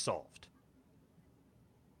never be solved.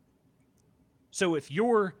 So if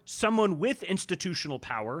you're someone with institutional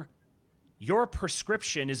power, your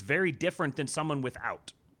prescription is very different than someone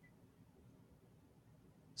without.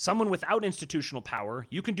 Someone without institutional power,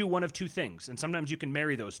 you can do one of two things, and sometimes you can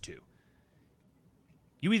marry those two.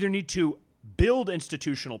 You either need to build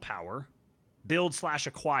institutional power,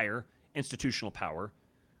 build/acquire institutional power,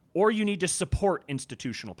 or you need to support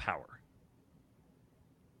institutional power.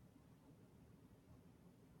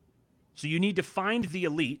 So you need to find the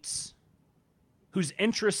elites whose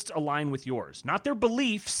interests align with yours. Not their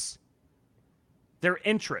beliefs, their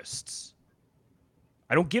interests.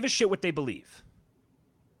 I don't give a shit what they believe.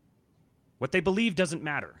 What they believe doesn't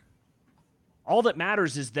matter. All that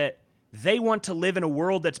matters is that they want to live in a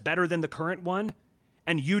world that's better than the current one,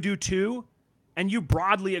 and you do too, and you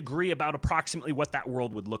broadly agree about approximately what that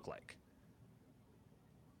world would look like.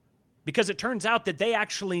 Because it turns out that they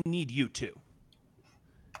actually need you too.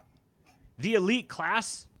 The elite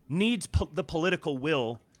class needs the political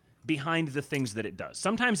will behind the things that it does.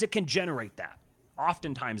 Sometimes it can generate that.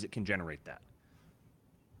 Oftentimes it can generate that.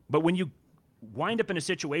 But when you wind up in a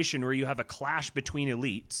situation where you have a clash between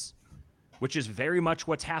elites, which is very much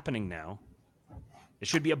what's happening now, it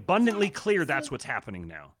should be abundantly clear that's what's happening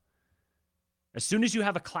now. As soon as you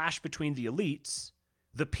have a clash between the elites,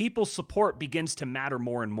 the people's support begins to matter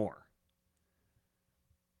more and more.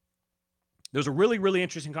 There's a really, really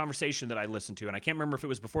interesting conversation that I listened to, and I can't remember if it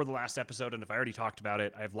was before the last episode and if I already talked about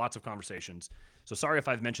it. I have lots of conversations, so sorry if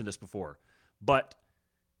I've mentioned this before. But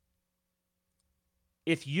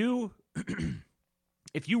if you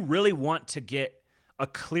really want to get a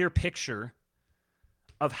clear picture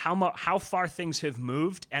of how far things have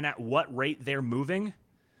moved and at what rate they're moving,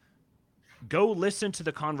 go listen to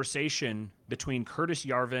the conversation between Curtis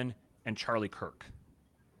Yarvin and Charlie Kirk.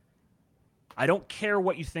 I don't care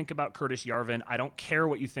what you think about Curtis Yarvin. I don't care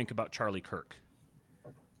what you think about Charlie Kirk.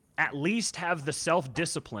 At least have the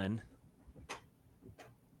self-discipline,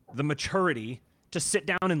 the maturity to sit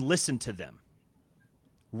down and listen to them.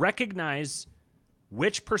 Recognize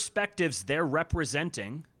which perspectives they're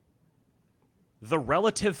representing, the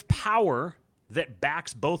relative power that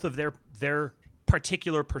backs both of their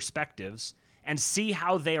particular perspectives, and see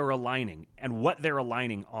how they are aligning and what they're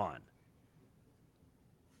aligning on.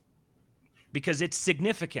 because it's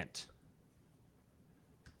significant.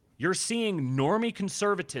 You're seeing normie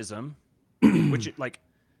conservatism, which like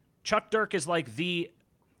Chuck Dirk is like the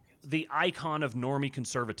icon of normie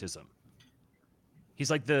conservatism.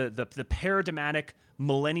 He's like the paradigmatic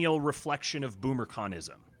millennial reflection of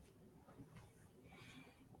boomerconism.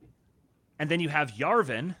 And then you have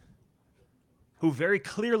Yarvin, who very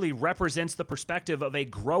clearly represents the perspective of a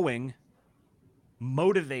growing,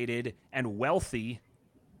 motivated, and wealthy,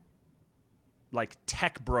 like,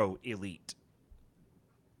 tech bro elite.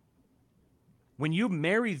 When you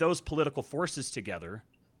marry those political forces together,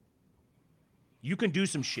 you can do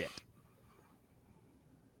some shit.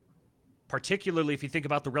 Particularly if you think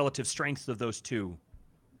about the relative strengths of those two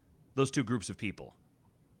groups of people.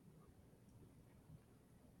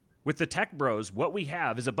 With the tech bros, what we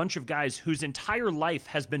have is a bunch of guys whose entire life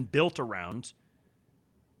has been built around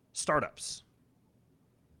startups.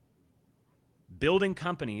 Building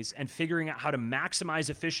companies and figuring out how to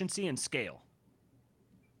maximize efficiency and scale.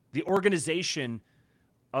 The organization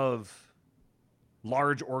of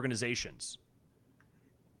large organizations.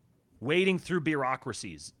 Wading through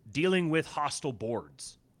bureaucracies, dealing with hostile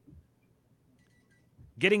boards.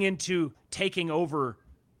 Getting into taking over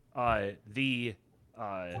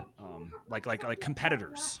like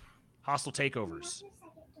competitors, hostile takeovers,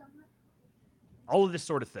 all of this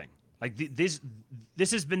sort of thing. Like this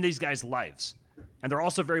has been these guys' lives, and they're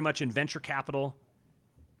also very much in venture capital.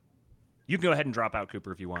 You can go ahead and drop out,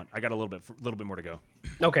 Cooper, if you want. I got a little bit more to go.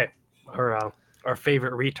 Okay, our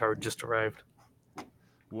favorite retard just arrived.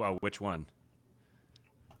 Whoa, which one?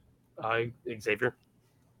 Xavier.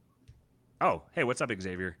 Oh, hey, what's up,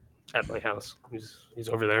 Xavier? At my house. He's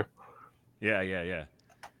over there. Yeah.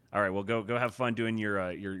 All right, well, go have fun doing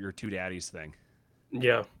your two daddies thing.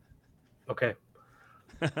 Yeah. Okay.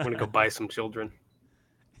 I'm gonna go buy some children.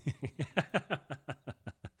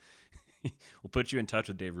 We'll put you in touch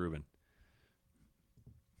with Dave Rubin.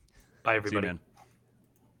 Bye, everybody. See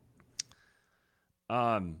you,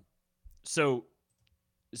 man. So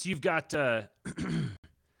you've got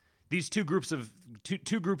these two groups of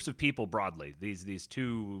people broadly. These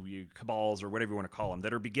two cabals or whatever you want to call them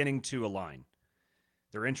that are beginning to align.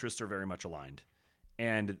 Their interests are very much aligned,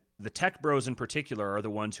 and the tech bros in particular are the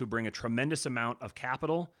ones who bring a tremendous amount of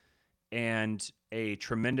capital and a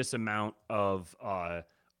tremendous amount of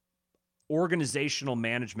organizational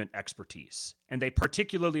management expertise. And they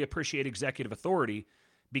particularly appreciate executive authority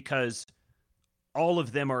because all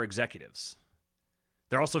of them are executives.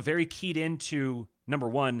 They're also very keyed into, number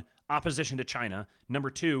one, opposition to China. Number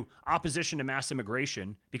two, opposition to mass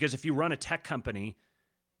immigration. Because if you run a tech company,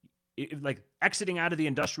 like exiting out of the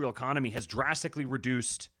industrial economy has drastically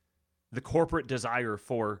reduced the corporate desire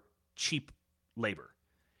for cheap labor.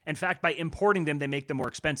 In fact, by importing them, they make them more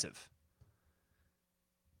expensive.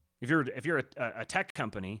 If you're a tech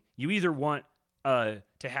company, you either want to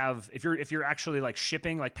have, if you're actually like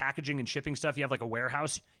shipping, like packaging and shipping stuff, you have like a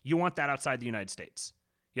warehouse, you want that outside the United States.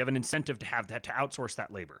 You have an incentive to have that, to outsource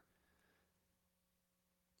that labor.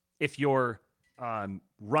 If you're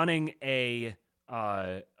running a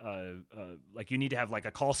like you need to have like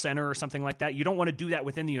a call center or something like that, you don't want to do that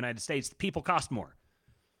within the United States. The people cost more.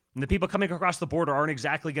 And the people coming across the border aren't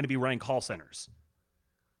exactly going to be running call centers.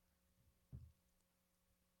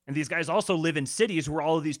 And these guys also live in cities where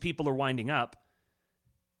all of these people are winding up.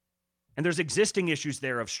 And there's existing issues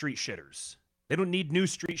there of street shitters. They don't need new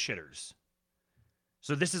street shitters.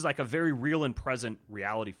 So this is like a very real and present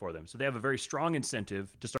reality for them. So they have a very strong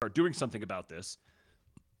incentive to start doing something about this.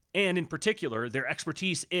 And in particular, their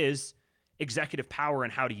expertise is executive power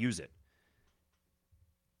and how to use it.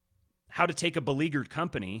 How to take a beleaguered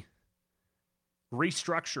company,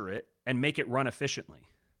 restructure it, and make it run efficiently.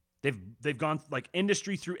 They've gone like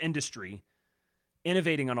industry through industry,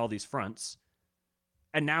 innovating on all these fronts.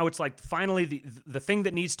 And now it's like finally the thing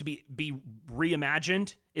that needs to be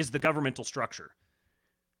reimagined is the governmental structure.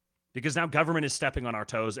 Because now government is stepping on our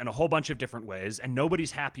toes in a whole bunch of different ways, and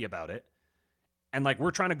nobody's happy about it. And like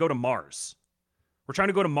we're trying to go to Mars. We're trying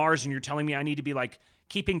to go to Mars, and you're telling me I need to be like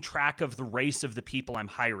keeping track of the race of the people I'm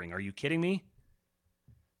hiring. Are you kidding me?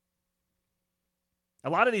 A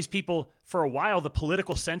lot of these people, for a while, the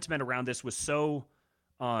political sentiment around this was so,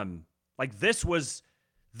 like this was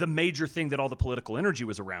the major thing that all the political energy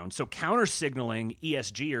was around. So counter-signaling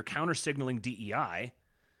ESG or counter-signaling DEI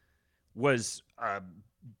was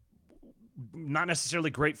not necessarily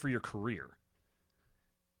great for your career.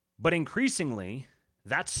 But increasingly,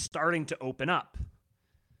 that's starting to open up.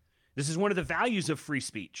 This is one of the values of free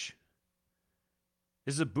speech.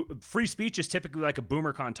 Free speech is typically like a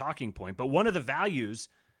BoomerCon talking point, but one of the values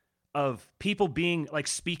of people being like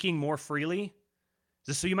speaking more freely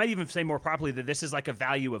So you might even say more properly that this is like a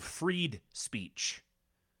value of freed speech.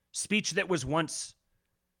 Speech that was once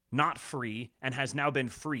not free and has now been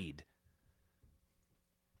freed.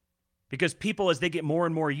 Because people, as they get more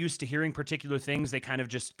and more used to hearing particular things, they kind of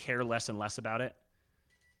just care less and less about it.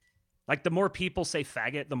 Like the more people say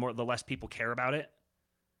faggot, the less people care about it.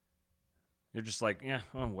 They're just like, yeah,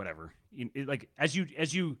 oh, whatever. Like as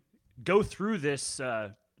you go through this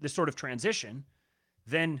this sort of transition,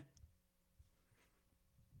 then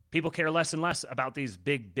people care less and less about these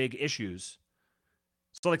big issues.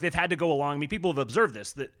 So like they've had to go along. I mean, people have observed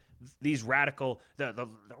this, that these radical, the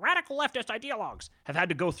radical leftist ideologues have had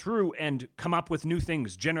to go through and come up with new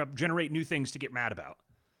things, generate new things to get mad about.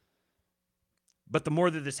 But the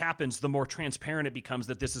more that this happens, the more transparent it becomes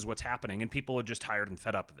that this is what's happening, and people are just tired and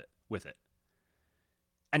fed up with it.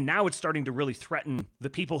 And now it's starting to really threaten the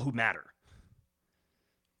people who matter.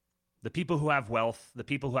 The people who have wealth, the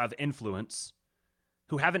people who have influence,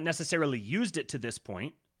 who haven't necessarily used it to this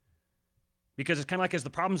point. Because it's kind of like as the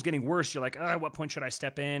problem's getting worse, you're like, at what point should I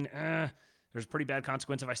step in? There's a pretty bad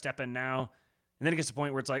consequence if I step in now. And then it gets to the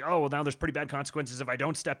point where it's like, oh, well, now there's pretty bad consequences if I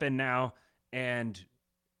don't step in now. And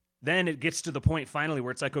then it gets to the point finally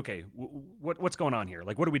where it's like, okay, what's going on here?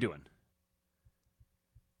 Like, what are we doing?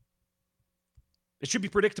 It should be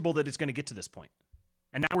predictable that it's going to get to this point.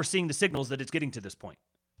 And now we're seeing the signals that it's getting to this point.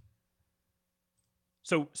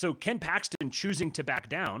 So Ken Paxton choosing to back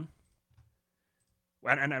down,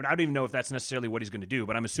 and I don't even know if that's necessarily what he's going to do,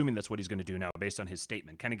 but I'm assuming that's what he's going to do now based on his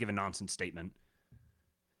statement. Kind of give a nonsense statement.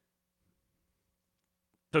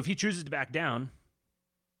 So if he chooses to back down,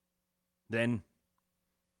 then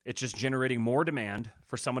it's just generating more demand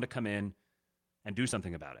for someone to come in and do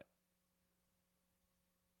something about it.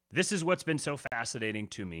 This is what's been so fascinating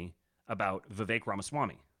to me about Vivek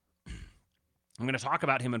Ramaswamy. I'm going to talk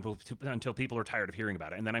about him until people are tired of hearing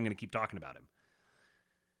about it, and then I'm going to keep talking about him.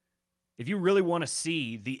 If you really want to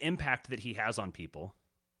see the impact that he has on people,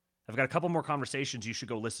 I've got a couple more conversations you should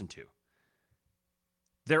go listen to.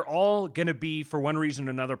 They're all going to be, for one reason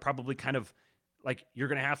or another, probably kind of like you're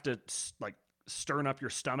going to have to like stirring up your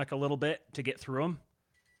stomach a little bit to get through them.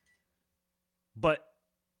 But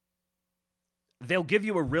they'll give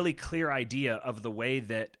you a really clear idea of the way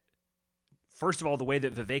that, first of all, the way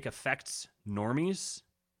that Vivek affects normies,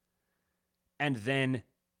 and then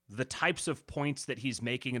the types of points that he's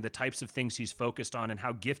making and the types of things he's focused on and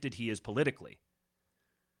how gifted he is politically.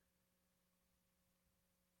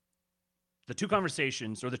 The two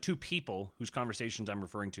conversations, or the two people whose conversations I'm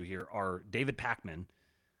referring to here, are David Pakman.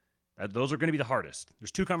 Those are going to be the hardest.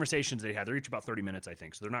 There's two conversations they had. They're each about 30 minutes, I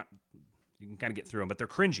think. So they're not, you can kind of get through them, but they're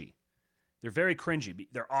cringy. They're very cringy.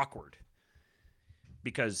 They're awkward.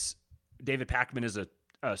 Because David Pakman is a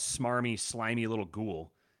smarmy, slimy little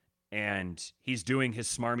ghoul. And he's doing his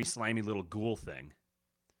smarmy, slimy little ghoul thing.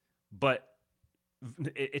 But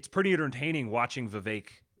it's pretty entertaining watching Vivek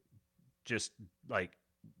just like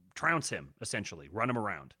trounce him, essentially, run him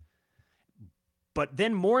around. But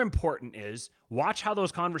then more important is watch how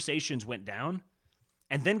those conversations went down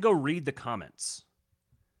and then go read the comments,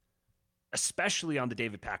 especially on the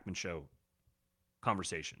David Pakman show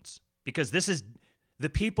conversations, because this is the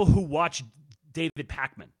people who watch David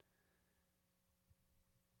Pakman.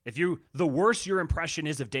 The worse your impression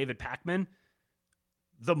is of David Pakman,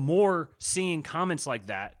 the more seeing comments like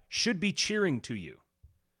that should be cheering to you,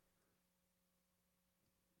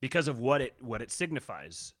 because of what it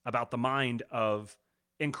signifies about the mind of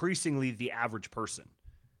increasingly the average person.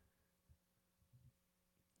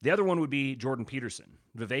 The other one would be Jordan Peterson.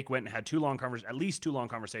 Vivek went and had at least two long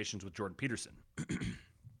conversations with Jordan Peterson.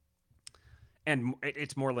 And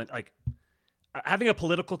it's more like having a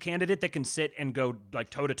political candidate that can sit and go like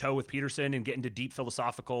toe to toe with Peterson and get into deep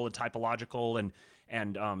philosophical and typological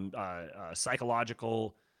and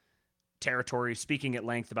psychological territory, speaking at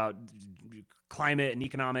length about climate and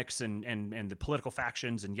economics and the political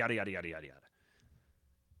factions and yada, yada, yada, yada, yada.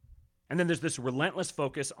 And then there's this relentless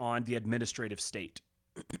focus on the administrative state.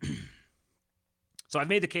 So I've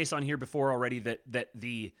made the case on here before already that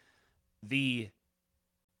the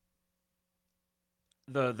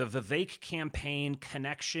Vivek campaign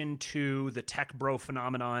connection to the tech bro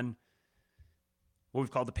phenomenon, what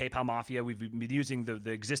we've called the PayPal Mafia. We've been using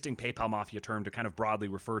the existing PayPal Mafia term to kind of broadly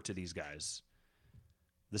refer to these guys.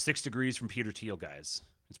 The 6 degrees from Peter Thiel guys.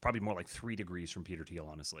 It's probably more like 3 degrees from Peter Thiel,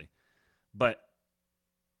 honestly. But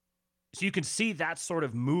so you can see that sort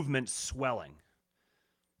of movement swelling.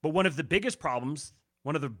 But one of the biggest problems,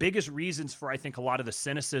 one of the biggest reasons for, I think, a lot of the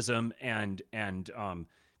cynicism and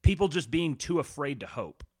people just being too afraid to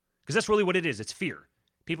hope. Because that's really what it is. It's fear.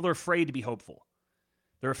 People are afraid to be hopeful.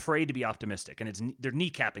 They're afraid to be optimistic. And they're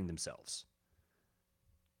kneecapping themselves.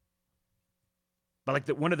 But like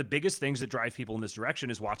one of the biggest things that drive people in this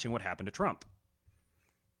direction is watching what happened to Trump.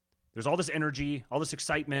 There's all this energy, all this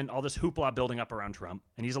excitement, all this hoopla building up around Trump,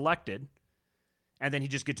 and he's elected, and then he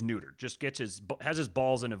just gets neutered, has his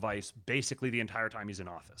balls in a vice basically the entire time he's in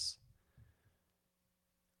office.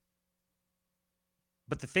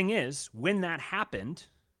 But the thing is, when that happened,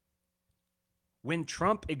 when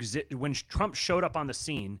Trump showed up on the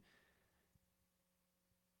scene,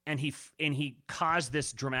 and he caused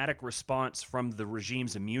this dramatic response from the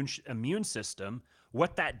regime's immune system,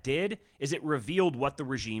 what that did is it revealed what the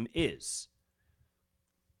regime is.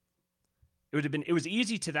 It was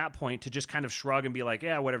easy to that point to just kind of shrug and be like,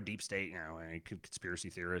 yeah, whatever, deep state, conspiracy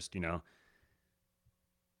theorist,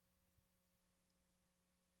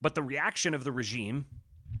 But the reaction of the regime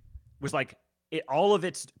was like all of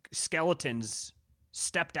its skeletons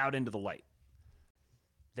stepped out into the light.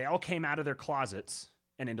 They all came out of their closets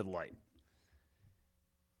and into the light.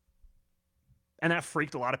 And that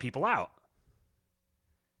freaked a lot of people out.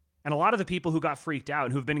 And a lot of the people who got freaked out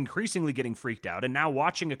and who've been increasingly getting freaked out and now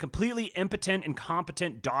watching a completely impotent,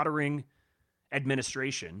 incompetent, doddering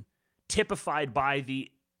administration typified by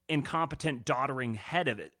the incompetent, doddering head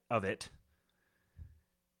of it,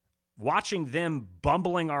 watching them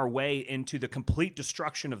bumbling our way into the complete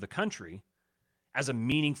destruction of the country as a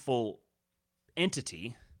meaningful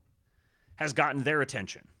entity has gotten their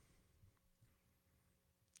attention.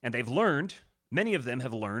 And they've learned, many of them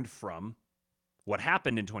have learned from what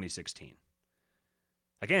happened in 2016.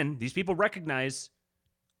 Again, these people recognize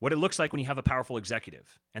what it looks like when you have a powerful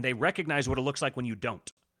executive, and they recognize what it looks like when you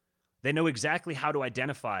don't. They know exactly how to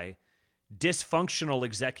identify dysfunctional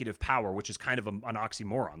executive power, which is kind of an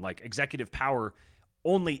oxymoron. Like, executive power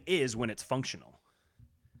only is when it's functional.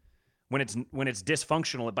 When it's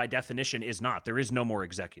dysfunctional, it by definition is not. There is no more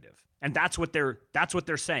executive. And that's what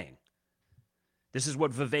they're saying. This is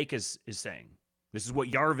what Vivek is saying. This is what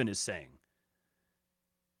Yarvin is saying.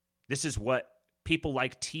 This is what people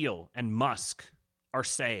like Thiel and Musk are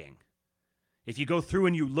saying. If you go through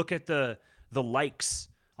and you look at the likes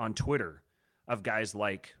on Twitter of guys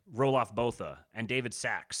like Roloff Botha and David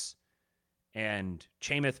Sachs and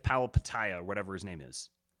Chamath Palihapitiya, whatever his name is,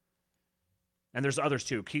 and there's others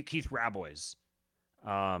too, Keith Rabois.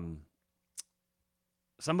 Some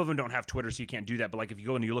of them don't have Twitter, so you can't do that. But like if you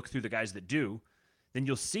go and you look through the guys that do, then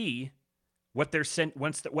you'll see what they're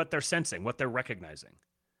sensing, what they're recognizing.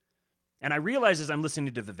 And I realize as I'm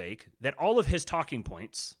listening to Vivek that all of his talking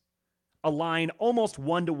points align almost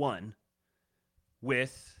one-to-one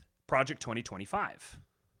with Project 2025.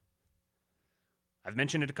 I've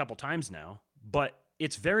mentioned it a couple times now, but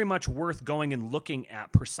it's very much worth going and looking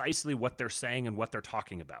at precisely what they're saying and what they're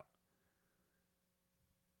talking about.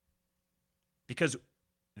 Because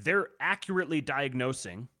they're accurately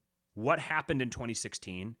diagnosing what happened in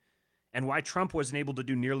 2016 and why Trump wasn't able to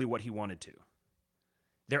do nearly what he wanted to.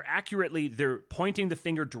 They're pointing the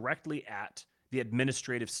finger directly at the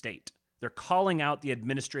administrative state. They're calling out the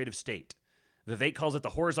administrative state. Vivek calls it the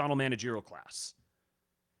horizontal managerial class.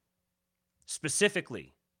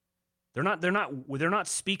 Specifically, they're not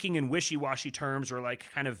speaking in wishy-washy terms or like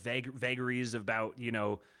kind of vagaries about,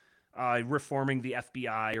 reforming the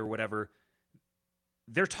FBI or whatever.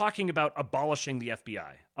 They're talking about abolishing the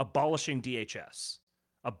FBI, abolishing DHS,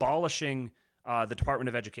 abolishing the Department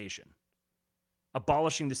of Education,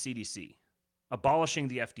 abolishing the CDC, abolishing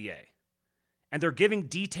the FDA. And they're giving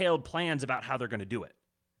detailed plans about how they're going to do it.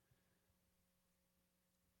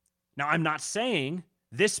 Now, I'm not saying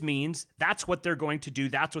this means that's what they're going to do,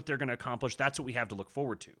 that's what they're going to accomplish, that's what we have to look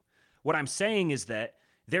forward to. What I'm saying is that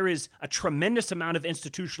there is a tremendous amount of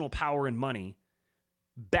institutional power and money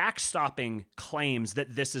backstopping claims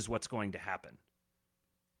that this is what's going to happen.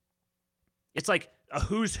 It's like a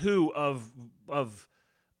who's who of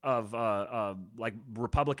like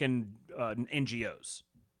Republican NGOs.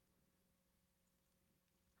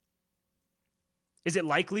 Is it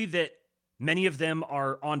likely that many of them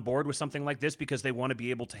are on board with something like this because they want to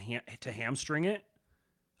be able to hamstring it?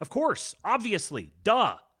 Of course, obviously,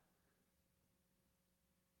 duh.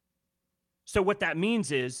 So what that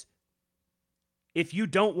means is, if you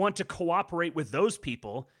don't want to cooperate with those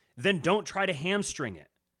people, then don't try to hamstring it.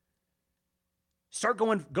 Start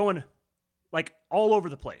going like all over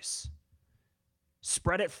the place.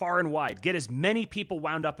 Spread it far and wide. Get as many people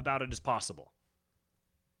wound up about it as possible.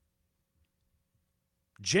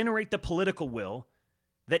 Generate the political will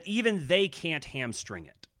that even they can't hamstring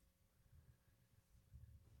it.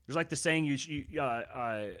 There's like the saying, you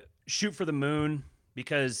shoot for the moon,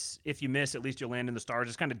 because if you miss, at least you'll land in the stars.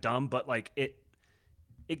 It's kind of dumb, but like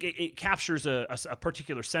it captures a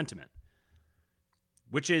particular sentiment,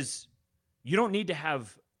 which is you don't need to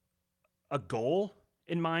have a goal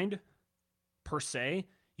in mind, per se.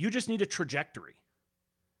 You just need a trajectory.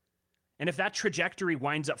 And if that trajectory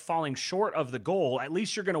winds up falling short of the goal, at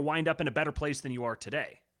least you're going to wind up in a better place than you are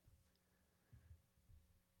today.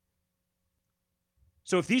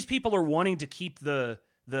 So if these people are wanting to keep the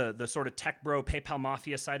sort of tech bro PayPal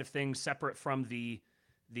mafia side of things separate from the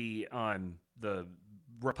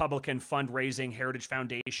Republican fundraising, Heritage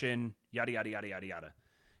Foundation, yada yada yada yada yada,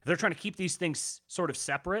 if they're trying to keep these things sort of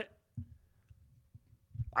separate,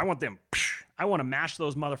 I want to mash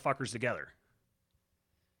those motherfuckers together.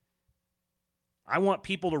 I want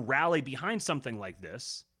people to rally behind something like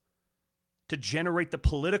this to generate the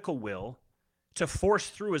political will to force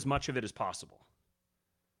through as much of it as possible.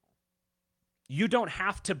 You don't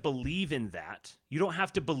have to believe in that. You don't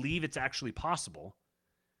have to believe it's actually possible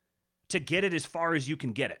to get it as far as you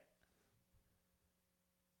can get it.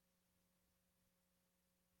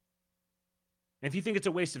 And if you think it's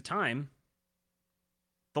a waste of time,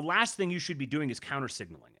 the last thing you should be doing is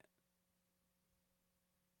counter-signaling it.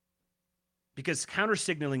 Because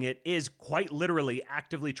counter-signaling it is quite literally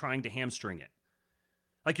actively trying to hamstring it.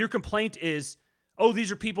 Like, your complaint is, oh,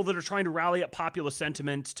 these are people that are trying to rally up populist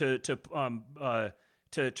sentiment to try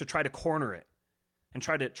to corner it and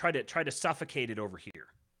try to suffocate it over here.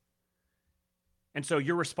 And so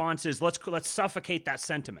your response is, let's suffocate that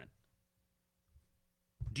sentiment.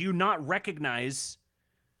 Do you not recognize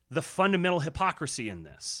the fundamental hypocrisy in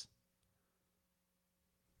this?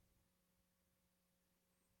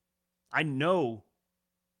 I know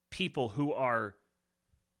people who are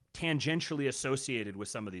tangentially associated with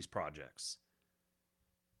some of these projects.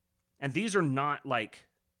 And these are not like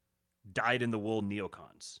dyed-in-the-wool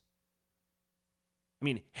neocons. I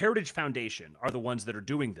mean, Heritage Foundation are the ones that are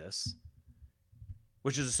doing this,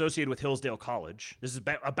 which is associated with Hillsdale College. This is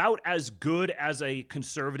about as good as a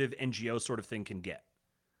conservative NGO sort of thing can get.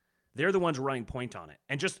 They're the ones running point on it.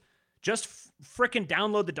 And just frickin'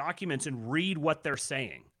 download the documents and read what they're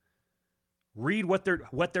saying. Read what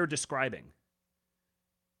they're describing.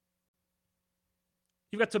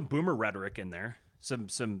 You've got some boomer rhetoric in there. Some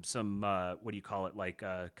what do you call it? Like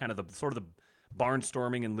kind of the sort of the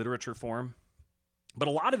barnstorming in literature form. But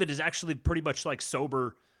a lot of it is actually pretty much like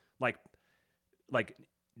sober, like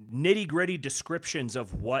nitty-gritty descriptions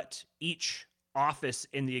of what each office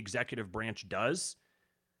in the executive branch does.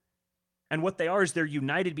 And what they are is they're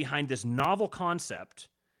united behind this novel concept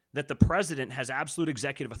that the president has absolute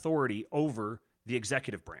executive authority over the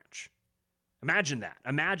executive branch. Imagine that.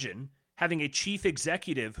 Imagine having a chief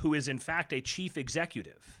executive who is in fact a chief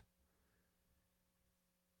executive.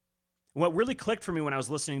 What really clicked for me when I was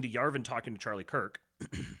listening to Yarvin talking to Charlie Kirk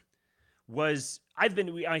was I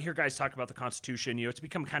hear guys talk about the Constitution. You know, it's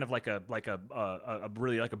become kind of like a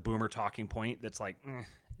really like a boomer talking point. That's like,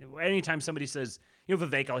 anytime somebody says, you know,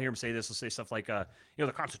 Vivek, I'll hear him say this. He'll say stuff like, you know,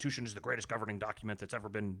 the Constitution is the greatest governing document that's ever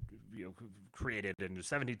been, you know, created in the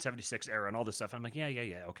 1776 era and all this stuff. I'm like, yeah,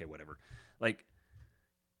 okay, whatever. Like,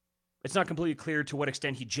 it's not completely clear to what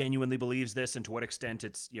extent he genuinely believes this and to what extent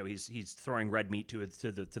it's, you know, he's throwing red meat to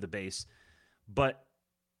the base. But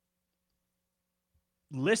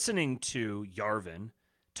listening to Yarvin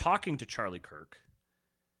talking to Charlie Kirk,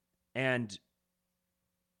 and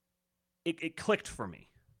it clicked for me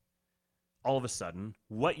all of a sudden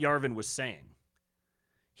what Yarvin was saying.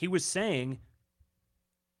 He was saying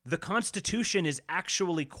the Constitution is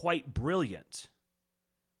actually quite brilliant.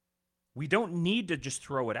 We don't need to just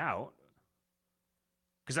throw it out,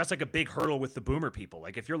 because that's like a big hurdle with the boomer people.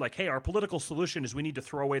 Like, if you're like, hey, our political solution is we need to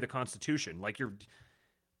throw away the Constitution, like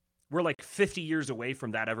we're like 50 years away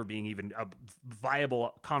from that ever being even a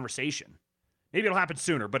viable conversation. Maybe it'll happen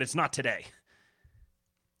sooner, but it's not today.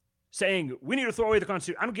 Saying we need to throw away the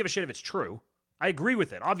Constitution, I don't give a shit if it's true. I agree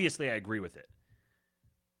with it. Obviously, I agree with it.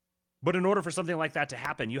 But in order for something like that to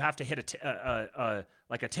happen, you have to hit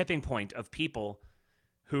like a tipping point of people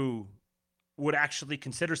who would actually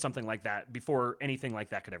consider something like that before anything like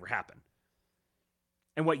that could ever happen.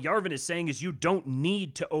 And what Yarvin is saying is you don't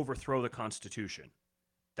need to overthrow the Constitution.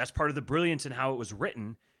 That's part of the brilliance in how it was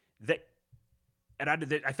written.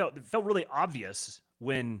 I felt really obvious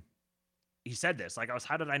when he said this. Like,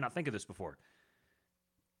 how did I not think of this before?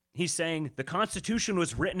 He's saying the Constitution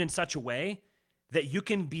was written in such a way that you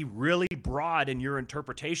can be really broad in your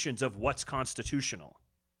interpretations of what's constitutional,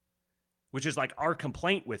 which is like our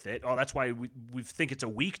complaint with it. Oh, that's why we think it's a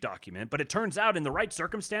weak document. But it turns out in the right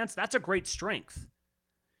circumstance, that's a great strength.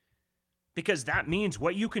 Because that means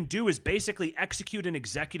what you can do is basically execute an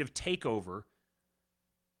executive takeover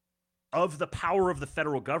of the power of the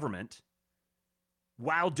federal government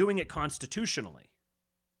while doing it constitutionally.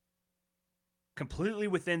 Completely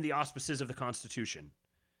within the auspices of the Constitution.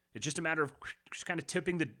 It's just a matter of just kind of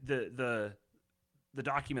tipping the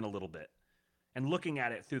document a little bit and looking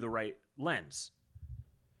at it through the right lens.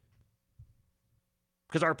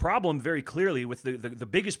 Because our problem, very clearly, with the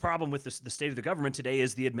biggest problem with the state of the government today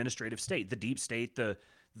is the administrative state, the deep state, the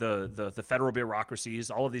federal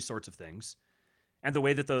bureaucracies, all of these sorts of things, and the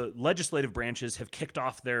way that the legislative branches have kicked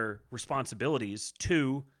off their responsibilities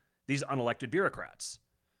to these unelected bureaucrats.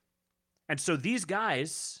 And so these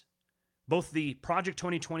guys, both the Project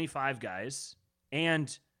 2025 guys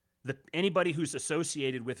and anybody who's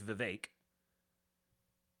associated with Vivek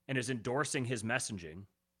and is endorsing his messaging,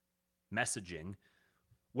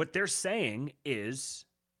 what they're saying is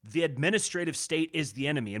the administrative state is the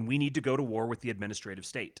enemy, and we need to go to war with the administrative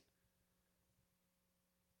state.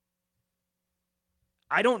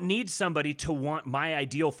 I don't need somebody to want my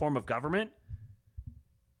ideal form of government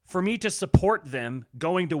for me to support them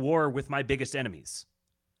going to war with my biggest enemies.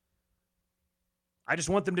 I just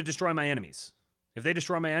want them to destroy my enemies. If they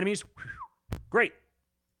destroy my enemies, great.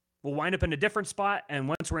 We'll wind up in a different spot, and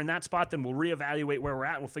once we're in that spot, then we'll reevaluate where we're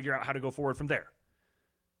at, and we'll figure out how to go forward from there.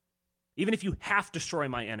 Even if you have to destroy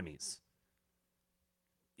my enemies.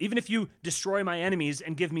 Even if you destroy my enemies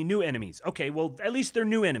and give me new enemies. Okay, well, at least they're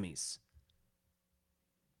new enemies.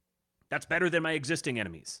 That's better than my existing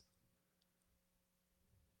enemies.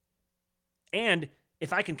 And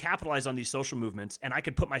if I can capitalize on these social movements and I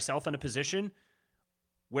could put myself in a position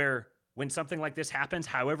where when something like this happens,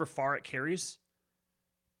 however far it carries,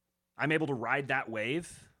 I'm able to ride that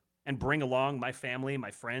wave and bring along my family,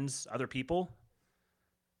 my friends, other people.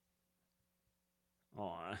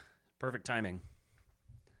 Aw, perfect timing.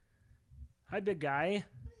 Hi, big guy.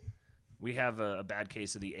 We have a bad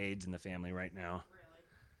case of the AIDS in the family right now.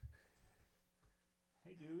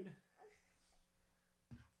 Hey, dude.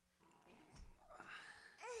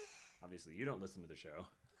 Obviously, you don't listen to the show.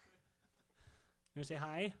 You want to say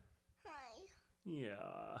hi? Hi.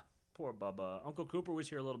 Yeah. Poor Bubba. Uncle Cooper was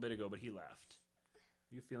here a little bit ago, but he left.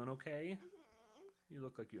 You feeling okay? You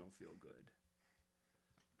look like you don't feel good.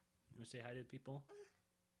 You want to say hi to the people?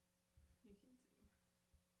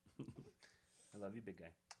 I love you, big guy.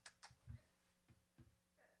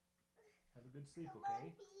 Have a good sleep,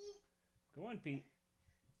 okay? Go on, Pete.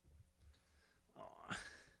 Aw.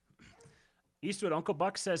 Eastwood, Uncle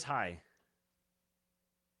Buck says hi.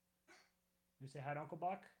 You say hi to Uncle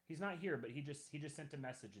Buck? He's not here, but he just sent a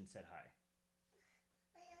message and said hi.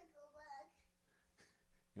 Hi, Uncle Buck.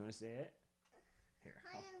 You want to say it? Here.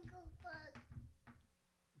 Hi, Uncle Buck.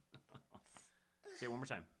 Say it one more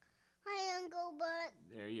time. Hi, Uncle Buck.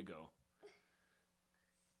 There you go.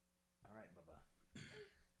 All right, Bubba.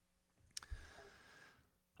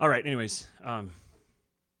 All right. Anyways,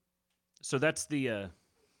 so that's I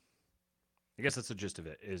guess that's the gist of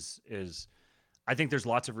it. Is I think there's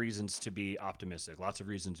lots of reasons to be optimistic, lots of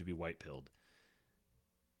reasons to be white-pilled,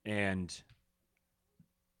 and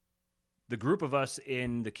the group of us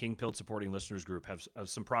in the King Pilled Supporting Listeners group have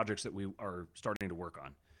some projects that we are starting to work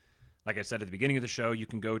on. Like I said at the beginning of the show, you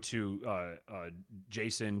can go to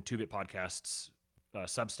Jason 2-Bit Podcast's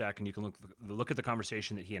Substack, and you can look at the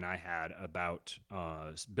conversation that he and I had about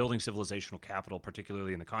building civilizational capital,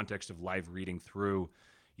 particularly in the context of live reading through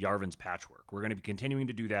Yarvin's Patchwork. We're going to be continuing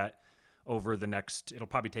to do that over the next. It'll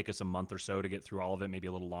probably take us a month or so to get through all of it, maybe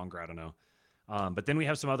a little longer. I don't know. But then we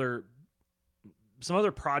have some other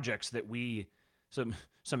projects that some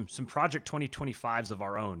Project 2025s of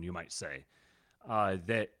our own, you might say,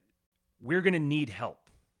 that we're going to need help.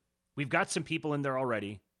 We've got some people in there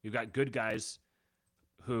already. We've got good guys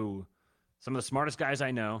who, some of the smartest guys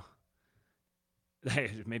I know,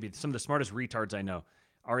 maybe some of the smartest retards I know,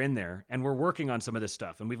 are in there, and we're working on some of this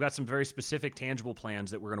stuff. And we've got some very specific, tangible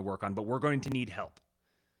plans that we're going to work on, but we're going to need help.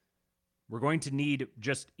 We're going to need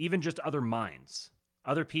just other minds,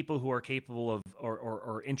 other people who are capable of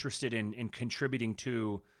or interested in contributing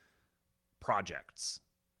to projects.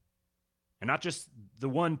 And not just the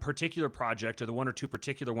one particular project or the one or two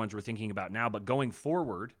particular ones we're thinking about now, but going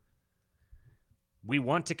forward, we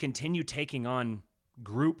want to continue taking on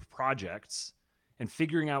group projects and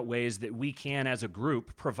figuring out ways that we can, as a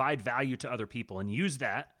group, provide value to other people and use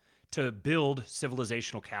that to build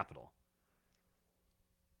civilizational capital.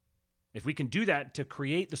 If we can do that to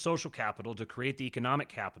create the social capital, to create the economic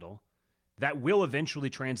capital, that will eventually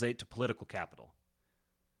translate to political capital.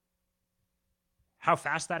 How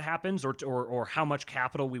fast that happens or how much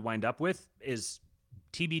capital we wind up with is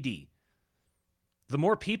TBD. The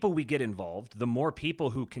more people we get involved, the more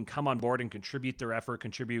people who can come on board and contribute their effort,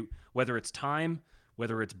 contribute whether it's time,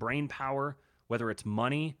 whether it's brain power, whether it's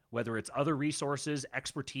money, whether it's other resources,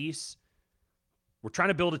 expertise. We're trying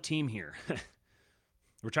to build a team here.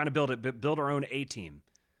 We're trying to build our own A-team.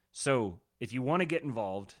 So if you want to get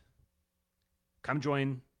involved, come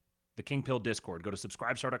join the King Pilled Discord. Go to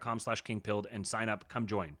subscribestar.com/kingpilled and sign up. Come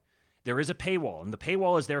join. There is a paywall, and the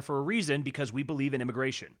paywall is there for a reason because we believe in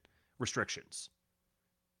immigration restrictions.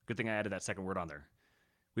 Good thing I added that second word on there.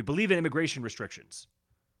 We believe in immigration restrictions.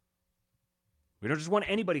 We don't just want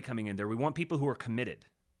anybody coming in there. We want people who are committed.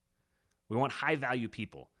 We want high-value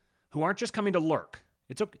people who aren't just coming to lurk.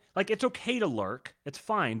 It's okay to lurk. It's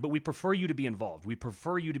fine, but we prefer you to be involved. We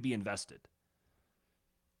prefer you to be invested.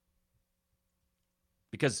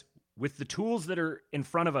 Because with the tools that are in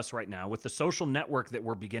front of us right now, with the social network that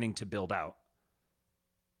we're beginning to build out,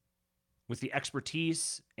 with the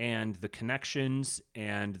expertise and the connections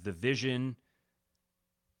and the vision,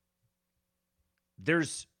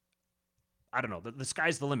 there's, I don't know, the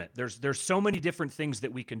sky's the limit. There's so many different things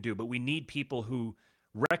that we can do, but we need people who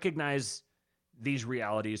recognize these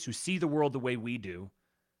realities, who see the world the way we do,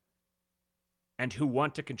 and who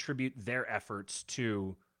want to contribute their efforts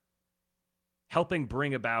to helping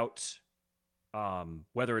bring about,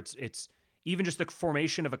 whether it's even just the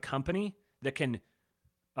formation of a company that can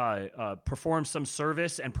perform some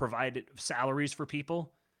service and provide salaries for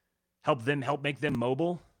people, help make them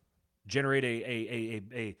mobile, generate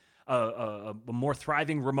a more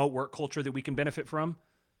thriving remote work culture that we can benefit from.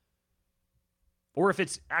 Or if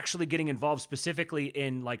it's actually getting involved specifically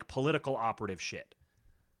in like political operative shit.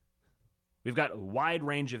 We've got a wide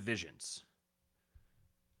range of visions.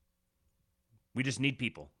 We just need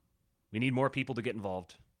people. We need more people to get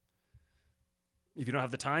involved. If you don't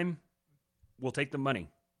have the time, we'll take the money.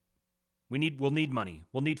 We'll need money.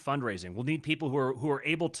 We'll need fundraising. We'll need people who are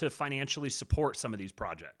able to financially support some of these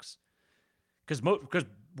projects. Because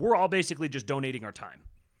we're all basically just donating our time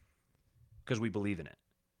because we believe in it.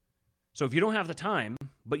 So if you don't have the time,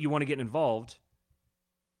 but you want to get involved,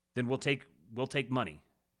 then we'll take money.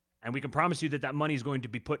 And we can promise you that money is going to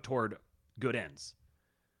be put toward good ends.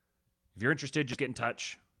 If you're interested, just get in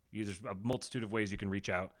touch. There's a multitude of ways you can reach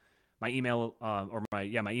out. My email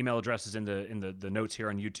my email address is in the notes here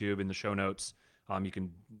on YouTube, in the show notes. You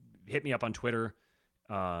can hit me up on Twitter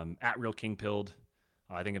at RealKingPilled.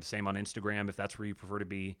 I think it's the same on Instagram if that's where you prefer to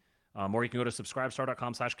be. Or you can go to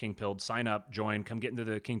subscribestar.com/kingpilled, sign up, join, come get into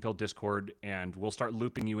the King Pilled Discord, and we'll start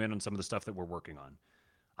looping you in on some of the stuff that we're working on.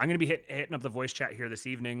 I'm going to be hitting up the voice chat here this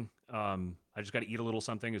evening. I just got to eat a little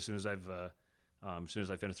something as soon as I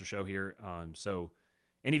finish the show here. So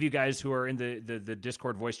any of you guys who are in the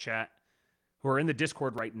Discord voice chat, who are in the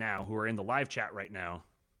Discord right now, who are in the live chat right now,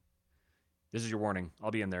 this is your warning.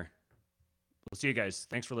 I'll be in there. We'll see you guys.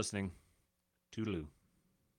 Thanks for listening. Toodaloo.